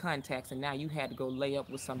needed the contacts, and now you had to go lay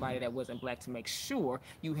up with somebody that wasn't black to make sure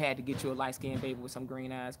you had to get you a light-skinned baby with some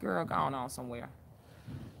green eyes. Girl, go on somewhere.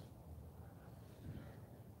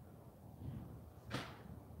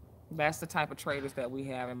 That's the type of traitors that we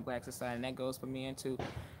have in black society, and that goes for men too.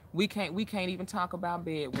 We can't even talk about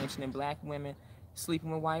bed wenching and black women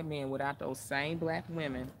sleeping with white men without those same black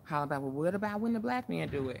women holler about, well, what about when the black men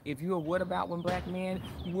do it? If you're what about when black men,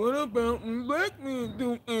 what about when black men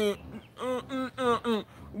do it?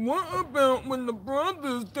 What about when the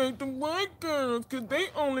brothers date the white girls because they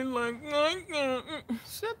only like white girls?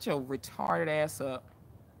 Shut your retarded ass up.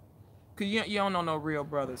 Because you don't know no real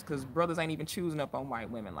brothers, because brothers ain't even choosing up on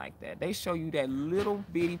white women like that. They show you that little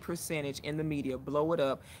bitty percentage in the media, blow it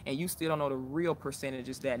up, and you still don't know the real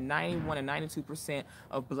percentages that 91 and 92%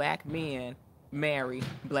 of black men marry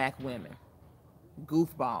black women.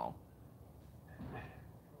 Goofball.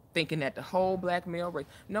 Thinking that the whole black male race.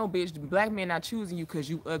 No, bitch, black men not choosing you because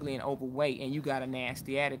you ugly and overweight and you got a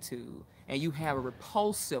nasty attitude. And you have a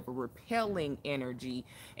repulsive, a repelling energy,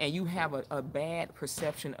 and you have a bad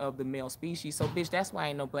perception of the male species. So, bitch, that's why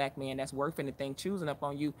ain't no black man that's worth anything choosing up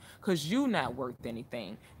on you, because you not worth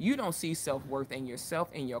anything. You don't see self-worth in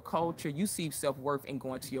yourself, in your culture. You see self-worth in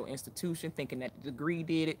going to your institution, thinking that the degree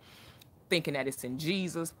did it, thinking that it's in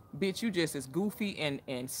Jesus. Bitch, you just as goofy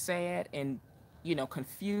and sad and,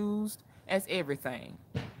 confused as everything.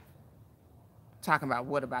 Talking about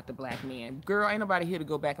what about the black men? Girl, ain't nobody here to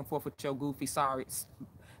go back and forth with your goofy, sorry,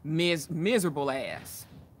 miserable ass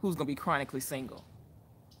who's going to be chronically single.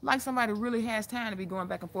 Like somebody really has time to be going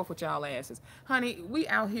back and forth with y'all asses. Honey, we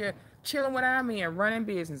out here chilling with our men, running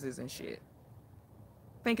businesses and shit.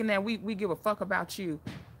 Thinking that we give a fuck about you,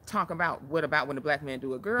 talking about what about when the black men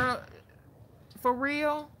do it. Girl, for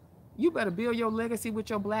real, you better build your legacy with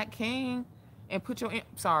your black king and put your,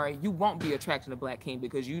 sorry, you won't be attracted to black king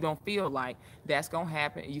because you don't feel like that's gonna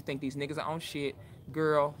happen. You think these niggas are on shit.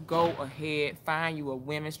 Girl, go ahead, find you a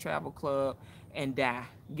women's travel club and die.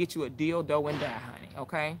 Get you a dildo and die, honey,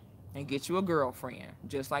 okay? And get you a girlfriend.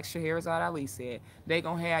 Just like Scheherazade Ali said, they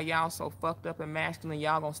gonna have y'all so fucked up and masculine,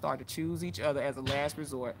 y'all gonna start to choose each other as a last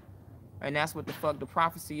resort. And that's what the fuck, the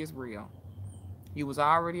prophecy is real. You was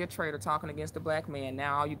already a traitor talking against the black man.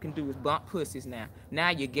 Now all you can do is bump pussies now. Now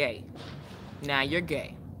you're gay. Now you're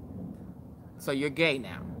gay. So you're gay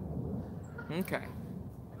now. Okay.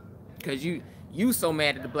 Because you so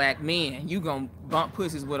mad at the black men, you gonna bump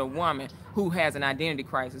pussies with a woman who has an identity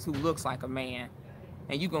crisis, who looks like a man,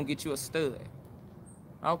 and you gonna get you a stud.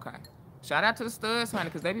 Okay. Shout out to the studs, honey,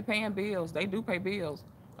 because they be paying bills. They do pay bills.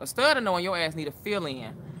 A stud will know your ass need a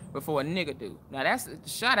fill-in before a nigga do. Now that's,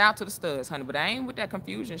 shout out to the studs, honey, but I ain't with that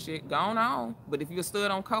confusion shit. Going on. But if you a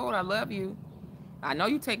stud on code, I love you. I know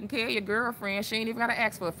you taking care of your girlfriend. She ain't even got to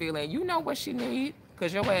ask for a fill-in. You know what she need,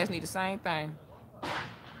 because your ass need the same thing.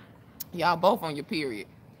 Y'all both on your period.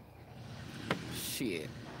 Shit.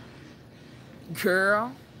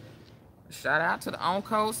 Girl, shout out to the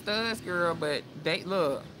on-code studs, girl, but they,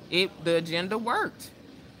 look, the agenda worked.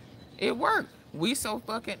 It worked. We so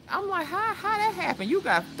fucking, I'm like, how that happened? You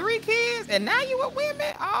got 3 kids and now you with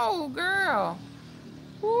women? Oh, girl.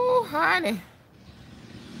 Ooh, honey.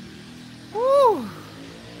 Ooh.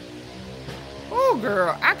 Ooh,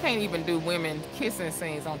 girl. I can't even do women kissing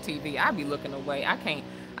scenes on TV. I be looking away. I can't.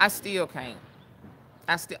 I still can't.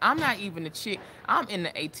 I'm not even the chick. I'm in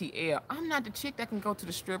the ATL. I'm not the chick that can go to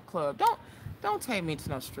the strip club. Don't take me to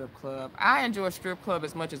no strip club. I enjoy a strip club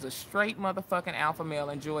as much as a straight motherfucking alpha male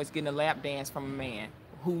enjoys getting a lap dance from a man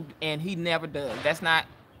and he never does. That's not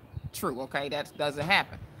true, okay? That doesn't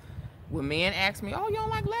happen. When men ask me, oh, you don't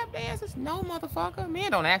like lap dances? No, motherfucker.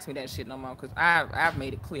 Men don't ask me that shit no more because I've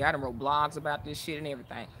made it clear. I done wrote blogs about this shit and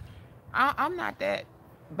everything. I'm not that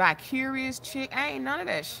bi-curious chick. I ain't none of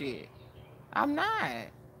that shit. I'm not.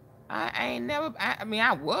 I ain't never, I mean,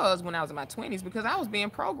 I was when I was in my 20s because I was being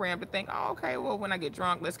programmed to think, oh, okay, well, when I get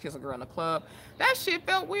drunk, let's kiss a girl in the club. That shit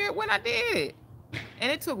felt weird when I did it. And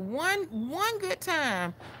it took one good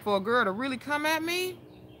time for a girl to really come at me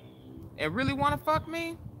and really want to fuck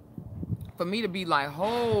me, for me to be like,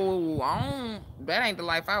 oh, that ain't the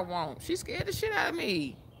life I want. She scared the shit out of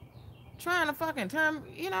me. Trying to fucking turn,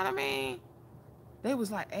 you know what I mean? They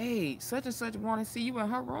was like, hey, such and such want to see you in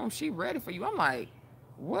her room. She ready for you. I'm like,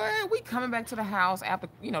 what? We coming back to the house after,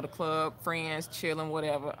 you know, the club, friends, chilling,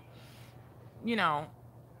 whatever. You know,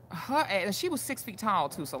 her, and she was 6 feet tall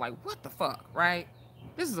too. So like, what the fuck, right?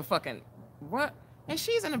 This is a fucking, what? And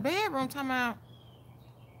she's in the bedroom talking about,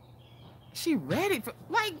 she ready for,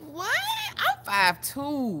 like, what? I'm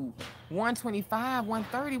 5'2", 125,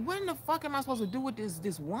 130. What in the fuck am I supposed to do with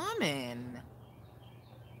this woman?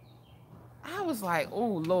 I was like, oh,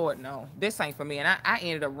 Lord, no. This ain't for me. And I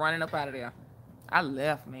ended up running up out of there. I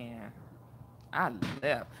left, man. I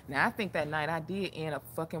left. Now, I think that night I did end up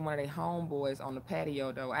fucking one of their homeboys on the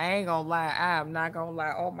patio, though. I ain't gonna lie. I am not gonna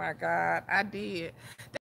lie. Oh, my God. I did.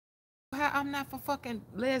 That's how I'm not for fucking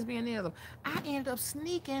lesbianism. I ended up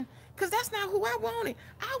sneaking, because that's not who I wanted.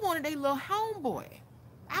 I wanted a little homeboy.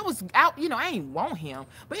 I was out, you know, I ain't want him,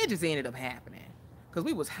 but it just ended up happening. Because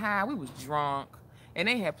we was high, we was drunk, and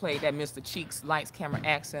they had played that Mr. Cheeks Lights Camera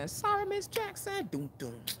Accent. Sorry, Miss Jackson. Doom,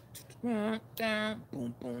 doom. Boom,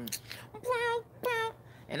 boom, boom.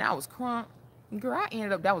 And I was crunk. Girl, I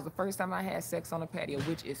ended up, that was the first time I had sex on the patio,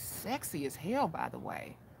 which is sexy as hell, by the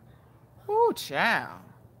way. Ooh, child.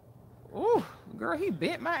 Ooh, girl, he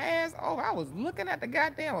bit my ass. Oh, I was looking at the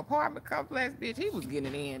goddamn apartment complex, bitch. He was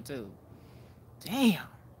getting it in, too. Damn.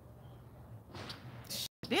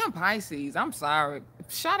 Damn Pisces, I'm sorry.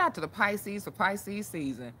 Shout out to the Pisces for Pisces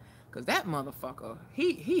season. Because that motherfucker,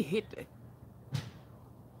 he hit the...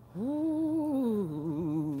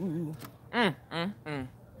 Ooh. Let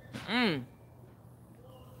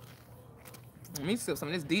me sip some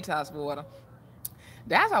of this detox water.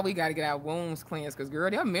 That's how we got to get our wounds cleansed. Because,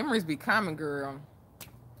 girl, their memories be coming, girl.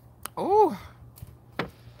 Ooh.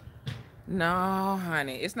 No,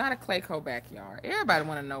 honey. It's not a Clayco backyard. Everybody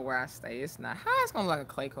want to know where I stay. It's not. How it's going to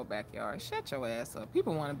look like a Clayco backyard? Shut your ass up.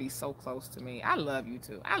 People want to be so close to me. I love you,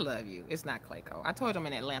 too. I love you. It's not Clayco. I told you I'm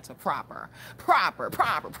in Atlanta proper. Proper.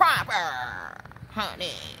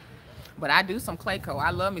 Honey. But I do some Clayco.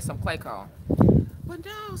 I love me some Clayco. But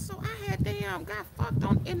no, so I had got fucked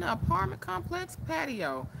on in the apartment complex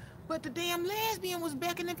patio. But the damn lesbian was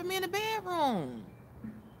beckoning for me in the bedroom.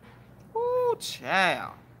 Ooh,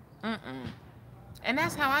 child. And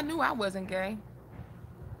that's how I knew I wasn't gay.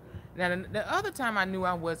 Now, the other time I knew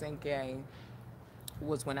I wasn't gay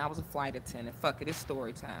was when I was a flight attendant. Fuck it, it's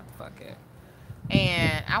story time. Fuck it.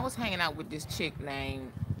 And I was hanging out with this chick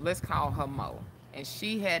named, let's call her Mo. And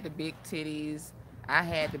she had the big titties. I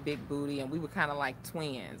had the big booty, and we were kind of like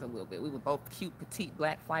twins a little bit. We were both cute, petite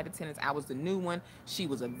black flight attendants. I was the new one. She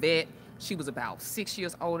was a vet. She was about 6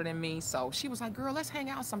 years older than me. So she was like, girl, let's hang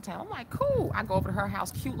out sometime. I'm like, cool. I go over to her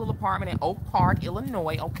house, cute little apartment in Oak Park,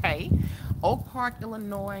 Illinois. Okay. Oak Park,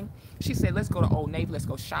 Illinois. She said, let's go to Old Navy. Let's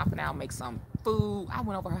go shopping out, make some food. I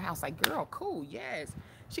went over her house like, girl, cool, yes.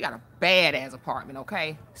 She got a badass apartment,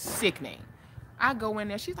 okay? Sickening. I go in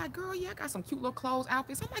there. She's like, girl, yeah, I got some cute little clothes,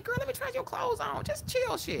 outfits. I'm like, girl, let me try your clothes on. Just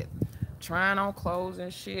chill shit. Trying on clothes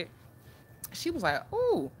and shit. She was like,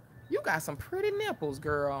 ooh, you got some pretty nipples,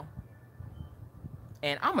 girl.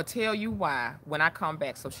 And I'm going to tell you why when I come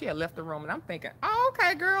back. So she had left the room, and I'm thinking, oh,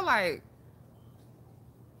 okay, girl, like,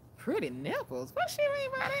 pretty nipples? What she mean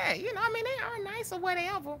by that? You know, I mean, they are nice or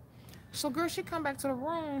whatever. So, girl, she come back to the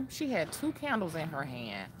room. She had 2 candles in her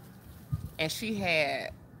hand, and she had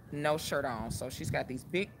no shirt on. So she's got these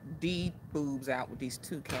big D boobs out with these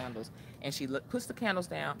 2 candles, and she puts the candles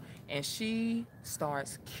down, and she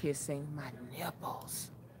starts kissing my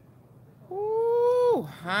nipples. Ooh,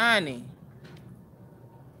 honey.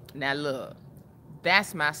 Now look,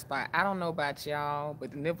 that's my spot. I don't know about y'all,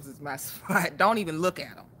 but the nipples is my spot. Don't even look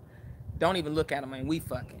at them. Don't even look at them, and we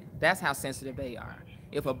fucking. That's how sensitive they are.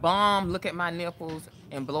 If a bomb look at my nipples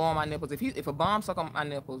and blow on my nipples, if a bomb suck on my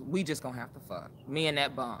nipples, we just gonna have to fuck. Me and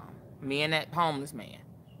that bomb. Me and that homeless man.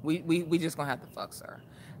 We just gonna have to fuck, sir.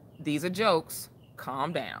 These are jokes.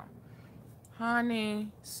 Calm down.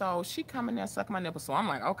 Honey, so she coming there sucking my nipples, so I'm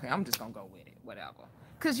like, okay, I'm just gonna go with it, whatever.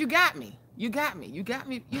 Cause you got me. You got me. You got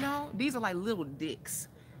me, you know? These are like little dicks.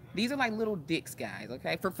 These are like little dicks, guys,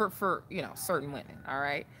 okay? For you know, certain women, all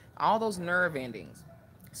right? All those nerve endings.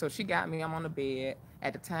 So she got me, I'm on the bed.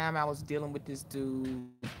 At the time, I was dealing with this dude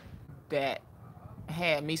that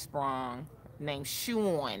had me sprung, named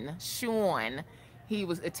Sean. Sean. He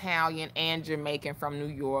was Italian and Jamaican from New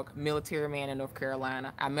York, military man in North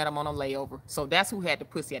Carolina. I met him on a layover. So that's who had the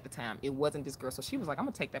pussy at the time. It wasn't this girl. So she was like, I'm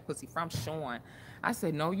going to take that pussy from Sean. I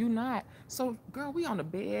said, no, you not. So, girl, we on the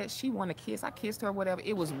bed. She wanted to kiss. I kissed her, whatever.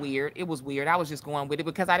 It was weird. It was weird. I was just going with it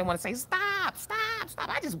because I didn't want to say, stop, stop, stop.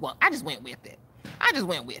 I just went with it. I just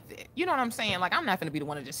went with it. You know what I'm saying? Like, I'm not going to be the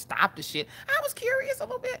one to just stop the shit. I was curious a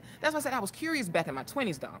little bit. That's why I said I was curious back in my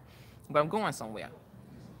 20s, though. But I'm going somewhere.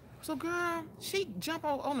 So, girl, she jump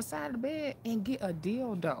on the side of the bed and get a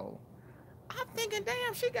dildo. I'm thinking,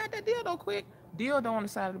 damn, she got that dildo quick. Dildo on the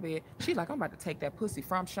side of the bed. She like, I'm about to take that pussy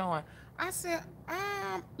from Sean. I said,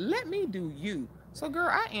 let me do you. So, girl,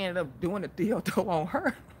 I ended up doing the dildo on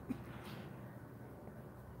her.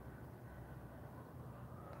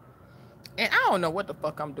 And I don't know what the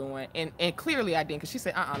fuck I'm doing. And clearly I didn't, because she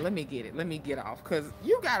said, let me get it. Let me get off. Because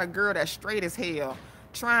you got a girl that's straight as hell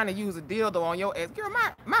trying to use a dildo on your ass. Girl,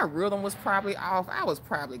 my rhythm was probably off. I was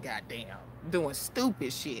probably goddamn doing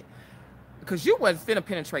stupid shit. Because you wasn't finna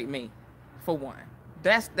penetrate me, for one.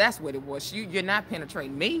 That's what it was. You're not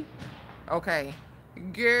penetrating me. Okay.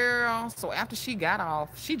 Girl. So after she got off,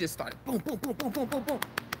 she just started boom, boom, boom, boom, boom, boom, boom.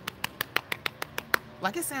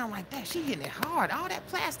 Like it sound like that. She hitting it hard. All that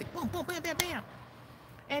plastic. Boom, boom, bam, bam, bam.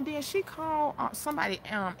 And then she called, somebody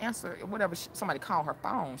answer, whatever, somebody called her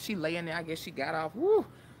phone. She lay in there, I guess she got off. Woo,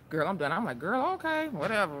 girl, I'm done. I'm like, girl, okay,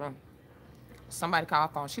 whatever. Somebody called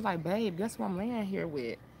her phone. She like, babe, guess what I'm laying here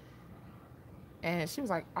with? And she was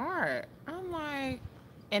like, Art. I'm like,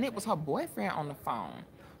 and it was her boyfriend on the phone.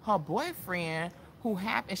 Her boyfriend who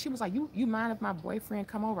happened, she was like, you mind if my boyfriend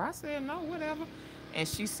come over? I said, no, whatever. And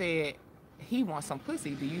she said, he wants some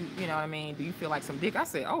pussy. Do you know what I mean? Do you feel like some dick? I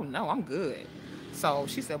said, oh, no, I'm good. So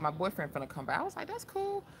she said, my boyfriend finna come by. I was like, that's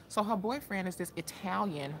cool. So her boyfriend is this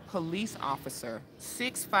Italian police officer,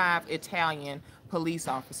 6'5" Italian police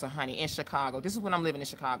officer, honey, in Chicago. This is when I'm living in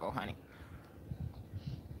Chicago, honey.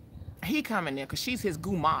 He coming there because she's his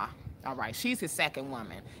guma. All right, she's his second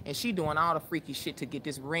woman, and she doing all the freaky shit to get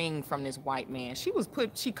this ring from this white man.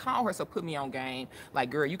 She called herself, put me on game. Like,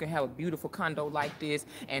 girl, you can have a beautiful condo like this,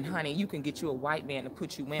 and honey, you can get you a white man to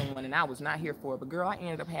put you in one. And I was not here for it, but girl, I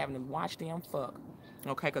ended up having to watch them fuck.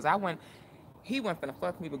 Okay, because he went finna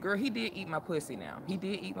fuck me, but girl, he did eat my pussy now. He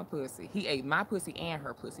did eat my pussy. He ate my pussy and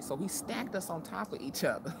her pussy, so he stacked us on top of each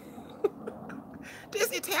other. This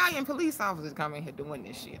Italian police officer coming here doing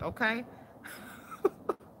this shit, okay?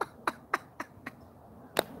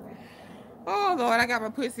 Oh, Lord, I got my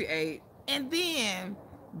pussy ate. And then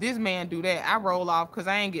this man do that. I roll off because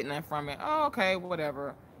I ain't getting nothing from it. Oh, okay,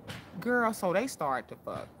 whatever. Girl, so they start to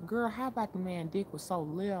fuck. Girl, how about the man dick was so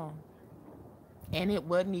little? And it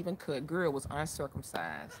wasn't even cut. Girl, it was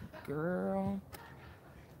uncircumcised. Girl.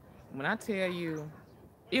 When I tell you,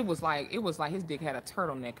 it was like his dick had a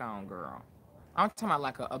turtleneck on, girl. I'm talking about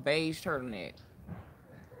like a beige turtleneck.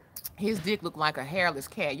 His dick looked like a hairless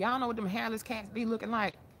cat. Y'all know what them hairless cats be looking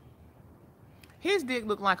like? His dick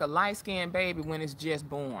looked like a light-skinned baby when it's just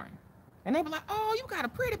born. And they be like, oh, you got a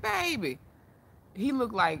pretty baby. He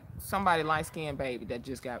looked like somebody light-skinned baby that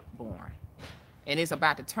just got born. And it's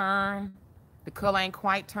about to turn. The color ain't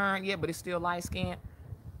quite turned yet, but it's still light-skinned.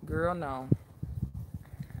 Girl, no.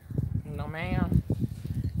 No, ma'am.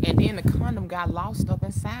 And then the condom got lost up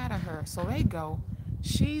inside of her. So they go,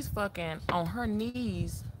 she's fucking on her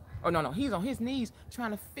knees. Oh, no, he's on his knees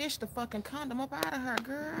trying to fish the fucking condom up out of her,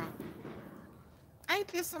 girl. Ain't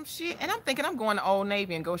this some shit? And I'm thinking I'm going to Old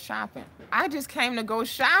Navy and go shopping. I just came to go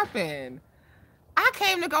shopping. I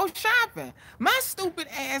came to go shopping. My stupid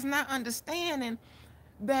ass not understanding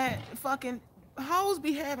that fucking hoes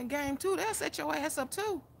be having game too. They'll set your ass up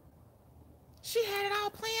too. She had it all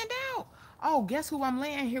planned out. Oh, guess who I'm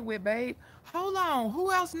laying here with, babe? Hold on.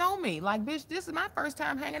 Who else know me? Like, bitch, this is my first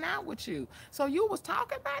time hanging out with you. So you was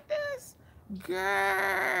talking about this? Girl.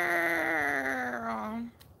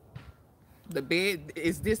 The bed,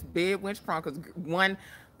 is this bed went from? Because one,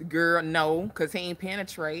 girl, no, because he ain't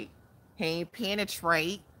penetrate. He ain't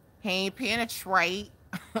penetrate. Okay.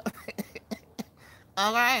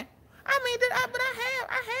 I mean, but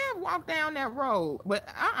I have walked down that road. But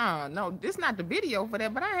no, this not the video for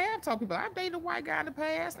that. But I have told people I've dated a white guy in the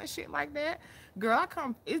past and shit like that. Girl,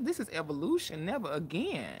 this is evolution. Never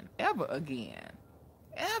again. Ever again.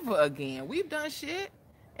 Ever again. We've done shit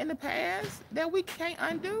in the past that we can't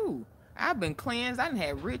undo. I've been cleansed. I done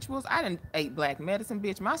had rituals. I done ate black medicine,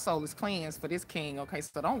 bitch. My soul is cleansed for this king, okay?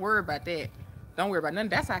 So don't worry about that. Don't worry about nothing.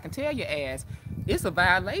 That's how I can tell your ass. It's a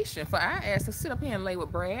violation for our ass to sit up here and lay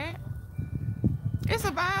with Brad. It's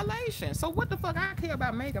a violation. So what the fuck I care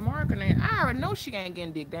about Meghan Markle? And I already know she ain't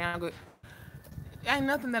getting dick down good. Ain't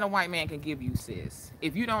nothing that a white man can give you, sis.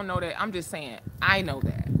 If you don't know that, I'm just saying, I know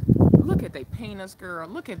that. Look at their penis, girl.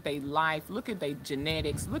 Look at their life. Look at their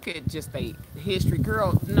genetics. Look at just their history.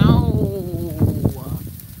 Girl, no.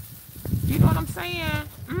 You know what I'm saying?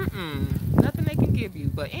 Nothing they can give you.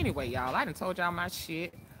 But anyway, y'all, I done told y'all my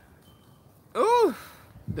shit. Ooh,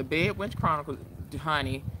 the Bed Witch Chronicles,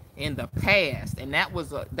 honey, in the past. And that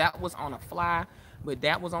was on a fly. But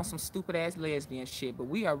that was on some stupid ass lesbian shit. But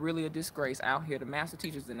we are really a disgrace out here. The master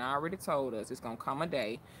teachers done already told us it's gonna come a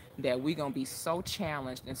day that we gonna be so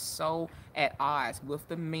challenged and so at odds with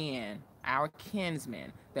the men, our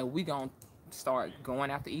kinsmen, that we gonna start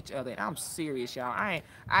going after each other. And I'm serious, y'all.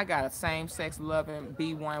 I got a same-sex loving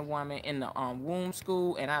B1 woman in the womb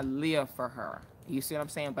school, and I live for her. You see what I'm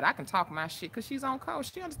saying? But I can talk my shit because she's on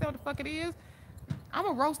coast. She understand what the fuck it is. I'm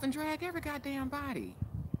a roast and drag every goddamn body.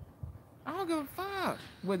 I don't give a fuck.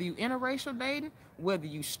 Whether you interracial dating, whether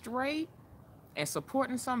you straight and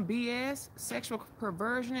supporting some BS, sexual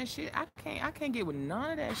perversion and shit, I can't get with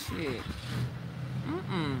none of that shit.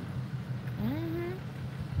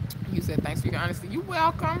 You said thanks for your honesty. You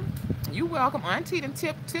welcome. You welcome. Auntie done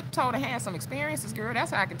tiptoe to have some experiences, girl.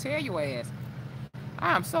 That's how I can tell your ass.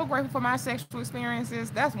 I am so grateful for my sexual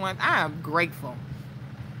experiences. That's one. I am grateful.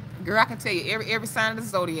 Girl, I can tell you every sign of the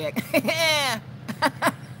zodiac.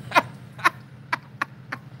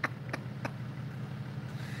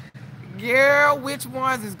 Girl, which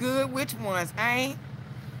ones is good, which ones ain't.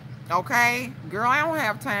 Okay? Girl, I don't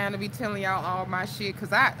have time to be telling y'all all my shit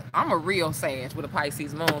because I'm a real Sag with a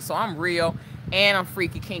Pisces moon. So I'm real and I'm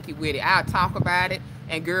freaky kinky with it. I'll talk about it.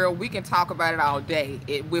 And girl, we can talk about it all day.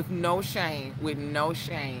 With no shame. With no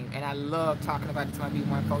shame. And I love talking about it to my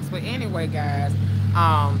B1 folks. But anyway, guys,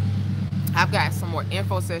 I've got some more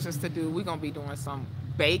info sessions to do. We're going to be doing some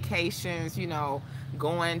vacations, you know,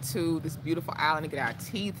 going to this beautiful island to get our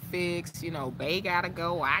teeth fixed. You know, Bay gotta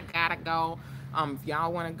go, I gotta go. If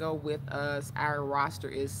y'all want to go with us, our roster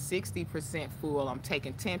is 60% full. I'm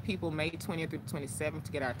taking 10 people May 20th through 27th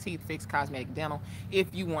to get our teeth fixed, cosmetic, dental.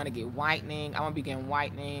 If you want to get whitening, I'm gonna be getting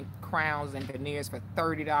whitening, crowns and veneers for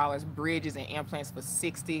 $30, bridges and implants for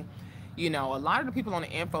 $60. You know, a lot of the people on the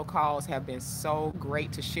info calls have been so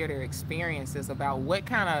great to share their experiences about what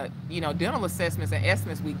kind of, you know, dental assessments and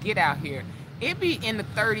estimates we get out here. It be in the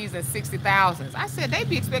 30s and 60,000s. I said they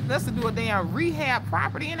be expecting us to do a damn rehab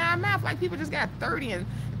property in our mouth. Like people just got 30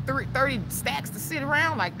 stacks to sit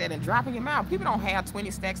around like that and drop in your mouth. People don't have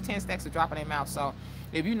 20 stacks, 10 stacks to drop in their mouth. So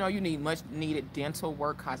If you know you need much needed dental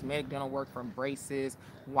work, cosmetic dental work from braces,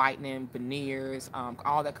 whitening, veneers,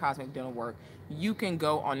 all that cosmetic dental work, you can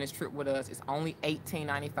go on this trip with us. It's only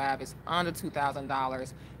 $18.95. It's under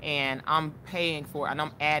 $2,000, and I'm paying for it, and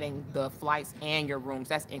I'm adding the flights and your rooms.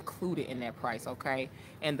 That's included in that price, okay?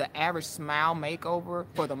 And the average smile makeover,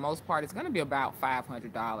 for the most part, is going to be about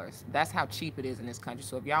 $500. That's how cheap it is in this country.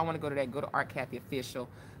 So if y'all want to go to that, go to Art Cafe Official.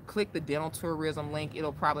 Click the dental tourism link.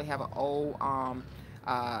 It'll probably have an old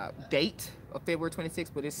date of February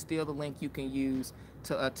 26th, but it's still the link you can use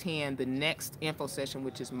to attend the next info session,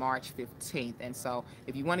 which is March 15th. And so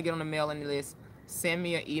if you want to get on the mailing list, send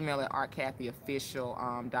me an email at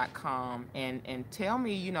artcafeofficial.com and tell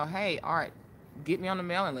me, you know, hey, Art, get me on the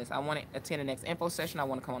mailing list. I want to attend the next info session. I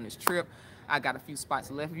want to come on this trip. I got a few spots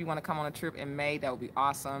left. If you want to come on a trip in May, that would be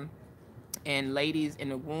awesome. And ladies in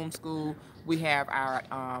the womb school, we have our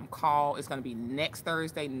call. It's going to be next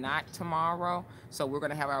Thursday, not tomorrow. So we're going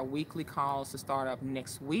to have our weekly calls to start up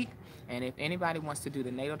next week. And if anybody wants to do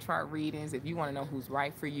the natal chart readings, if you want to know who's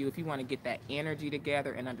right for you, if you want to get that energy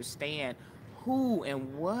together and understand who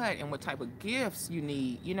and what type of gifts you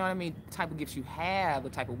need, you know what I mean, the type of gifts you have, the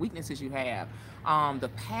type of weaknesses you have, the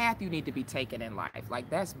path you need to be taken in life. Like,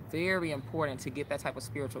 that's very important to get that type of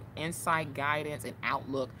spiritual insight, guidance, and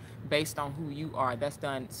outlook based on who you are. That's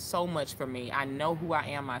done so much for me. I know who I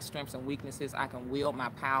am, my strengths and weaknesses. I can wield my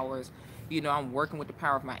powers. You know, I'm working with the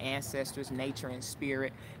power of my ancestors, nature, and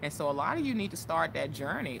spirit. And so a lot of you need to start that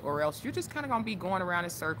journey, or else you're just kind of going to be going around in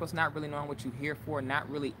circles, not really knowing what you're here for, not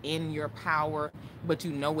really in your power, but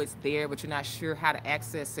you know it's there, but you're not sure how to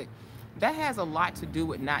access it. That has a lot to do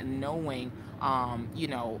with not knowing, you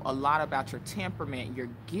know, a lot about your temperament, your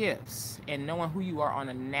gifts, and knowing who you are on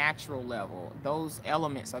a natural level. Those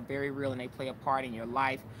elements are very real, and they play a part in your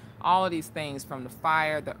life. All of these things, from the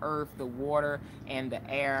fire, the earth, the water, and the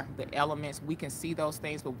air, the elements, we can see those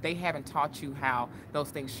things, but they haven't taught you how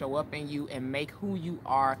those things show up in you and make who you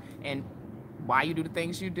are and why you do the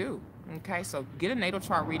things you do. Okay, so get a natal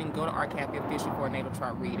chart reading. Go to Art Cafe Official for a natal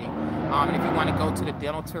chart reading. And if you want to go to the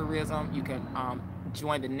dental tourism, you can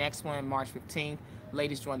join the next one, March 15th.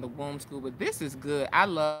 Ladies, join the womb school. But this is good. I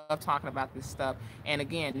love talking about this stuff. And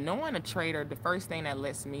again, knowing a trader, the first thing that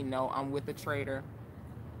lets me know I'm with a trader,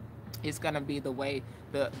 it's going to be the way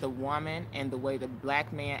the woman and the way the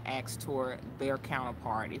black man acts toward their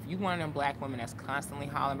counterpart. If you one of them black women that's constantly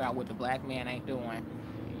hollering about what the black man ain't doing,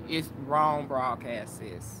 it's wrong broadcast,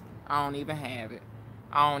 sis. I don't even have it.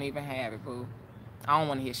 I don't even have it, boo. I don't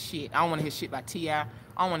want to hear shit. I don't want to hear shit about T.I. I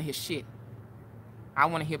don't want to hear shit. I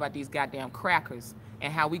want to hear about these goddamn crackers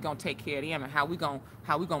and how we gonna take care of them and how we gonna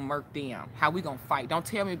murk them, how we gonna fight. Don't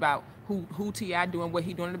tell me about who T.I. doing, what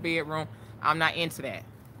he doing in the bedroom. I'm not into that.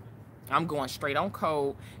 I'm going straight on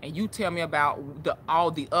code, and you tell me about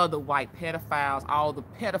all the other white pedophiles, all the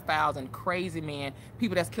pedophiles and crazy men,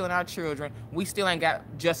 people that's killing our children. We still ain't got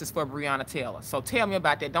justice for Breonna Taylor. So tell me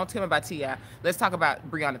about that. Don't tell me about T.I. Let's talk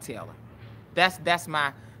about Breonna Taylor. That's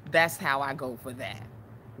how I go for that.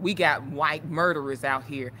 We got white murderers out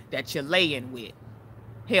here that you're laying with.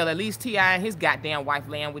 Hell, at least T.I. and his goddamn wife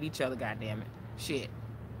laying with each other, goddamn it. Shit.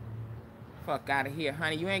 Fuck out of here,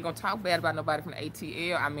 honey. You ain't gonna talk bad about nobody from the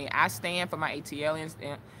ATL. I mean, I stand for my ATLians,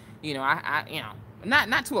 and you know, I you know,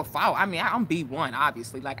 not to a fault. I mean, I'm B1,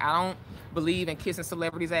 obviously. Like, I don't believe in kissing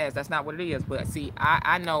celebrities' ass. That's not what it is. But see,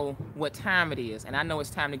 I know what time it is, and I know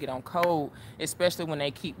it's time to get on code, especially when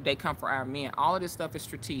they come for our men. All of this stuff is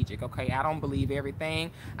strategic, okay? I don't believe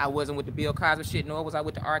everything. I wasn't with the Bill Cosby shit, nor was I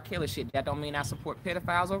with the R. Kelly shit. That don't mean I support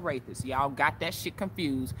pedophiles or rapists. Y'all got that shit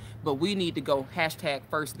confused. But we need to go hashtag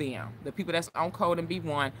first them. The people that's on code and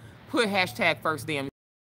B1, put hashtag first them.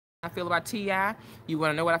 I feel about T.I. You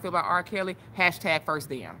want to know what I feel about R. Kelly? Hashtag first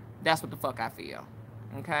them. That's what the fuck I feel.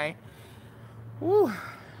 Okay? Woo.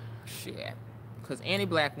 Shit. Because any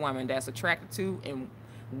black woman that's attracted to and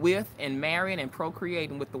with and marrying and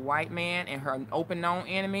procreating with the white man and her open known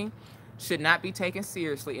enemy should not be taken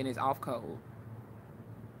seriously and is off code.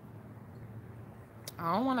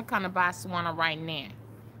 I don't want to come to buy Swanna right now.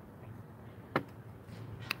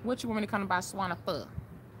 What you want me to come to buy Swanna for?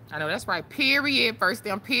 I know that's right. Period. First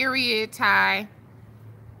them. Period. Ty.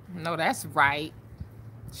 No, that's right.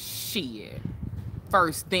 Shit.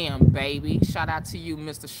 First them, baby. Shout out to you,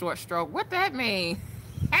 Mr. Short Stroke. What that mean?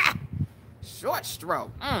 Short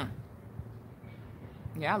stroke.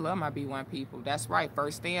 Yeah, I love my B1 people. That's right.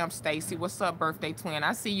 First them. Stacy, what's up, birthday twin?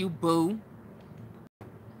 I see you, boo.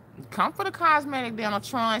 Come for the Cosmetic Dental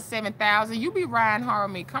Tron 7000. You be riding hard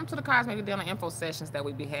with me. Come to the Cosmetic Dental info sessions that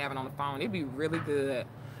we be having on the phone. It'd be really good.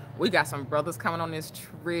 We got some brothers coming on this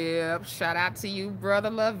trip. Shout out to you, brother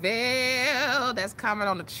Lavelle. That's coming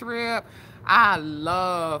on the trip. I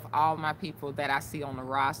love all my people that I see on the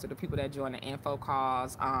roster, the people that join the info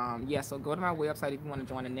calls. Yeah, so go to my website if you want to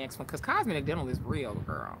join the next one, because cosmetic dental is real,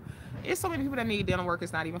 girl. It's so many people that need dental work.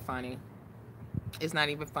 It's not even funny. It's not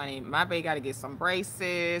even funny. My baby got to get some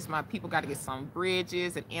braces. My people got to get some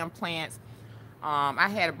bridges and implants. I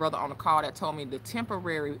had a brother on the call that told me the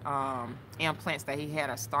temporary implants that he had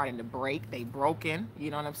are starting to break. They broken. You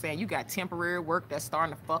know what I'm saying? You got temporary work that's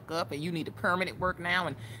starting to fuck up, and you need the permanent work now.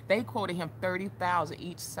 And they quoted him 30,000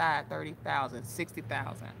 each side, 30,000,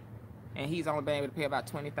 60,000, and he's only been able to pay about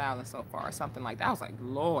 20,000 so far, something like that. I was like,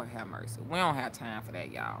 Lord have mercy. We don't have time for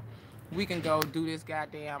that, y'all. We can go do this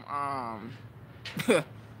goddamn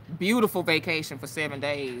beautiful vacation for 7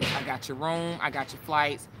 days. I got your room. I got your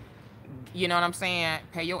flights. You know what I'm saying?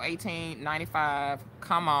 Pay your $18.95.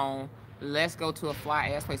 Come on. Let's go to a fly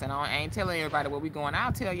ass place. And I ain't telling everybody where we going.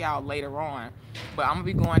 I'll tell y'all later on. But I'm gonna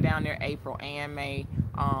be going down there April and May.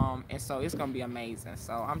 And so it's gonna be amazing.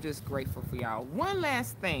 So I'm just grateful for y'all. One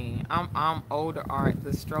last thing. I'm older, Art.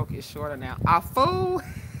 The stroke is shorter now. A fool.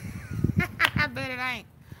 I bet it ain't.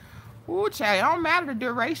 Ooh, child, it don't matter the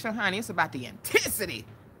duration, honey. It's about the intensity.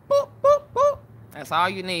 Boop, boop, boop. That's all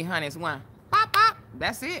you need, honey. It's one. Pop, pop.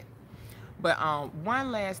 That's it. But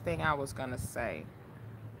one last thing I was gonna say,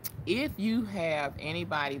 if you have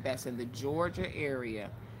anybody that's in the Georgia area,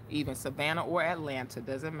 even Savannah or Atlanta,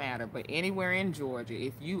 doesn't matter, but anywhere in Georgia,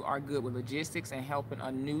 if you are good with logistics and helping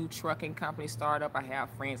a new trucking company start up, I have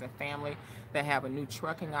friends and family that have a new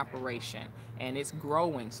trucking operation, and it's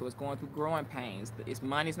growing, so it's going through growing pains. It's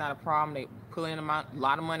money's not a problem. They pull in a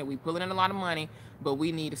lot of money. We pull in a lot of money, but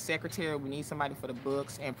we need a secretary. We need somebody for the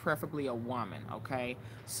books, and preferably a woman, okay?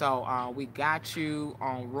 So we got you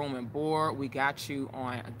on room and board. We got you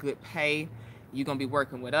on a good pay. You're going to be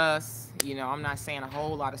working with us. You know, I'm not saying a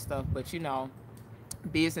whole lot of stuff, but, you know,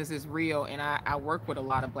 business is real, and I work with a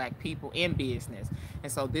lot of black people in business. And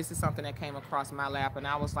so this is something that came across my lap, and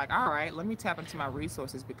I was like, all right, let me tap into my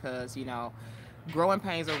resources, because, you know, growing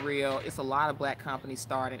pains are real. It's a lot of black companies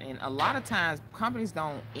starting, and a lot of times companies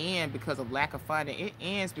don't end because of lack of funding. It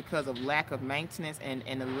ends because of lack of maintenance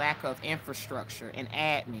and the lack of infrastructure and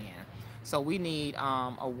admin. So we need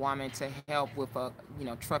a woman to help with a, you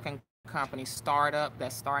know, trucking company startup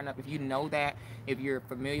that's starting up. If you know that, if you're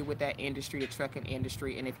familiar with that industry, the trucking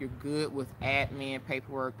industry, and if you're good with admin,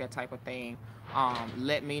 paperwork, that type of thing,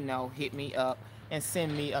 let me know. Hit me up and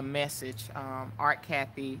send me a message,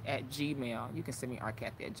 artkathy@gmail. You can send me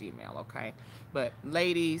artkathy@gmail, okay? But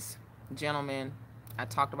ladies, gentlemen, I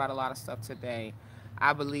talked about a lot of stuff today.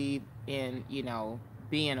 I believe in, you know,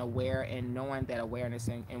 being aware and knowing that awareness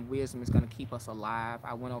and wisdom is going to keep us alive.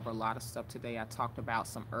 I went over a lot of stuff today. I talked about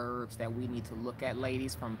some herbs that we need to look at,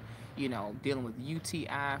 ladies, from, you know, dealing with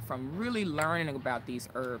UTI, from really learning about these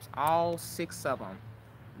herbs, all 6 of them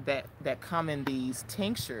that come in these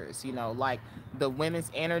tinctures, you know, like the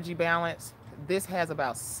women's energy balance. This has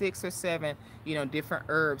about 6 or 7, you know, different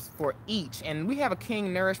herbs for each. And we have a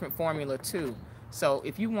King Nourishment formula too. So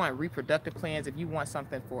if you want reproductive plans, if you want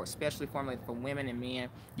something for especially formulated for women and men,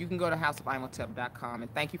 you can go to houseofimotep.com.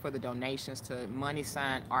 And thank you for the donations to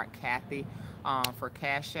 @ArtKathy for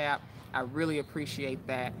Cash App. I really appreciate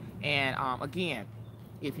that. And again,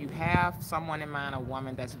 if you have someone in mind, a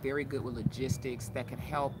woman that's very good with logistics, that can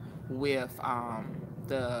help with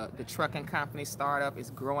the trucking company startup, it's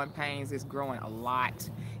growing pains, it's growing a lot,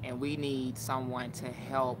 and we need someone to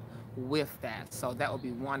help with that. So that would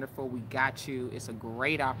be wonderful. We got you. It's a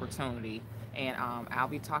great opportunity, and I'll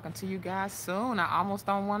be talking to you guys soon. I almost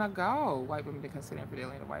don't want to go. White women, they consider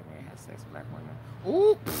infidelity and a white man has sex with black women.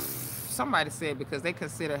 Ooh, somebody said because they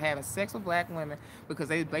consider having sex with black women because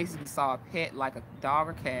they basically saw a pet like a dog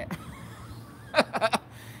or cat.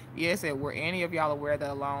 Yeah, it said, were any of y'all aware that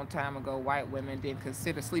a long time ago white women didn't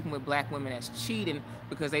consider sleeping with black women as cheating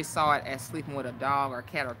because they saw it as sleeping with a dog or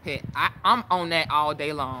cat or pet? I'm on that all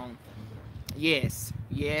day long. Yes,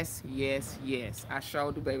 yes, yes, yes. I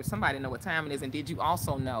sure do, baby. Somebody know what time it is. And did you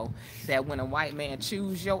also know that when a white man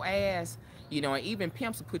choose your ass, you know, and even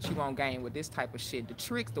pimps will put you on game with this type of shit. The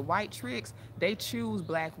tricks, the white tricks, they choose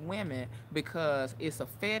black women because it's a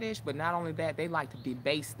fetish, but not only that, they like to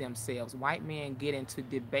debase themselves. White men get into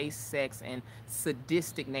debased sex and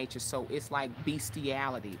sadistic nature, so it's like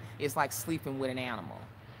bestiality. It's like sleeping with an animal,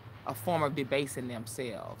 a form of debasing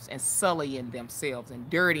themselves and sullying themselves and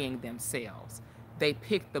dirtying themselves. They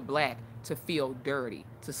pick the black to feel dirty,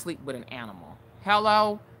 to sleep with an animal.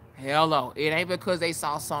 Hello? Hello. It ain't because they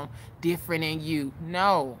saw something different in you.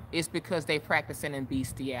 No, it's because they practicing in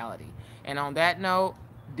bestiality. And on that note,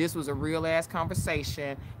 this was a real ass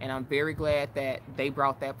conversation, and I'm very glad that they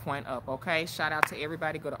brought that point up. Okay, shout out to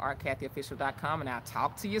everybody. Go to artkathyofficial.com, and I'll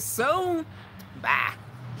talk to you soon. Bye.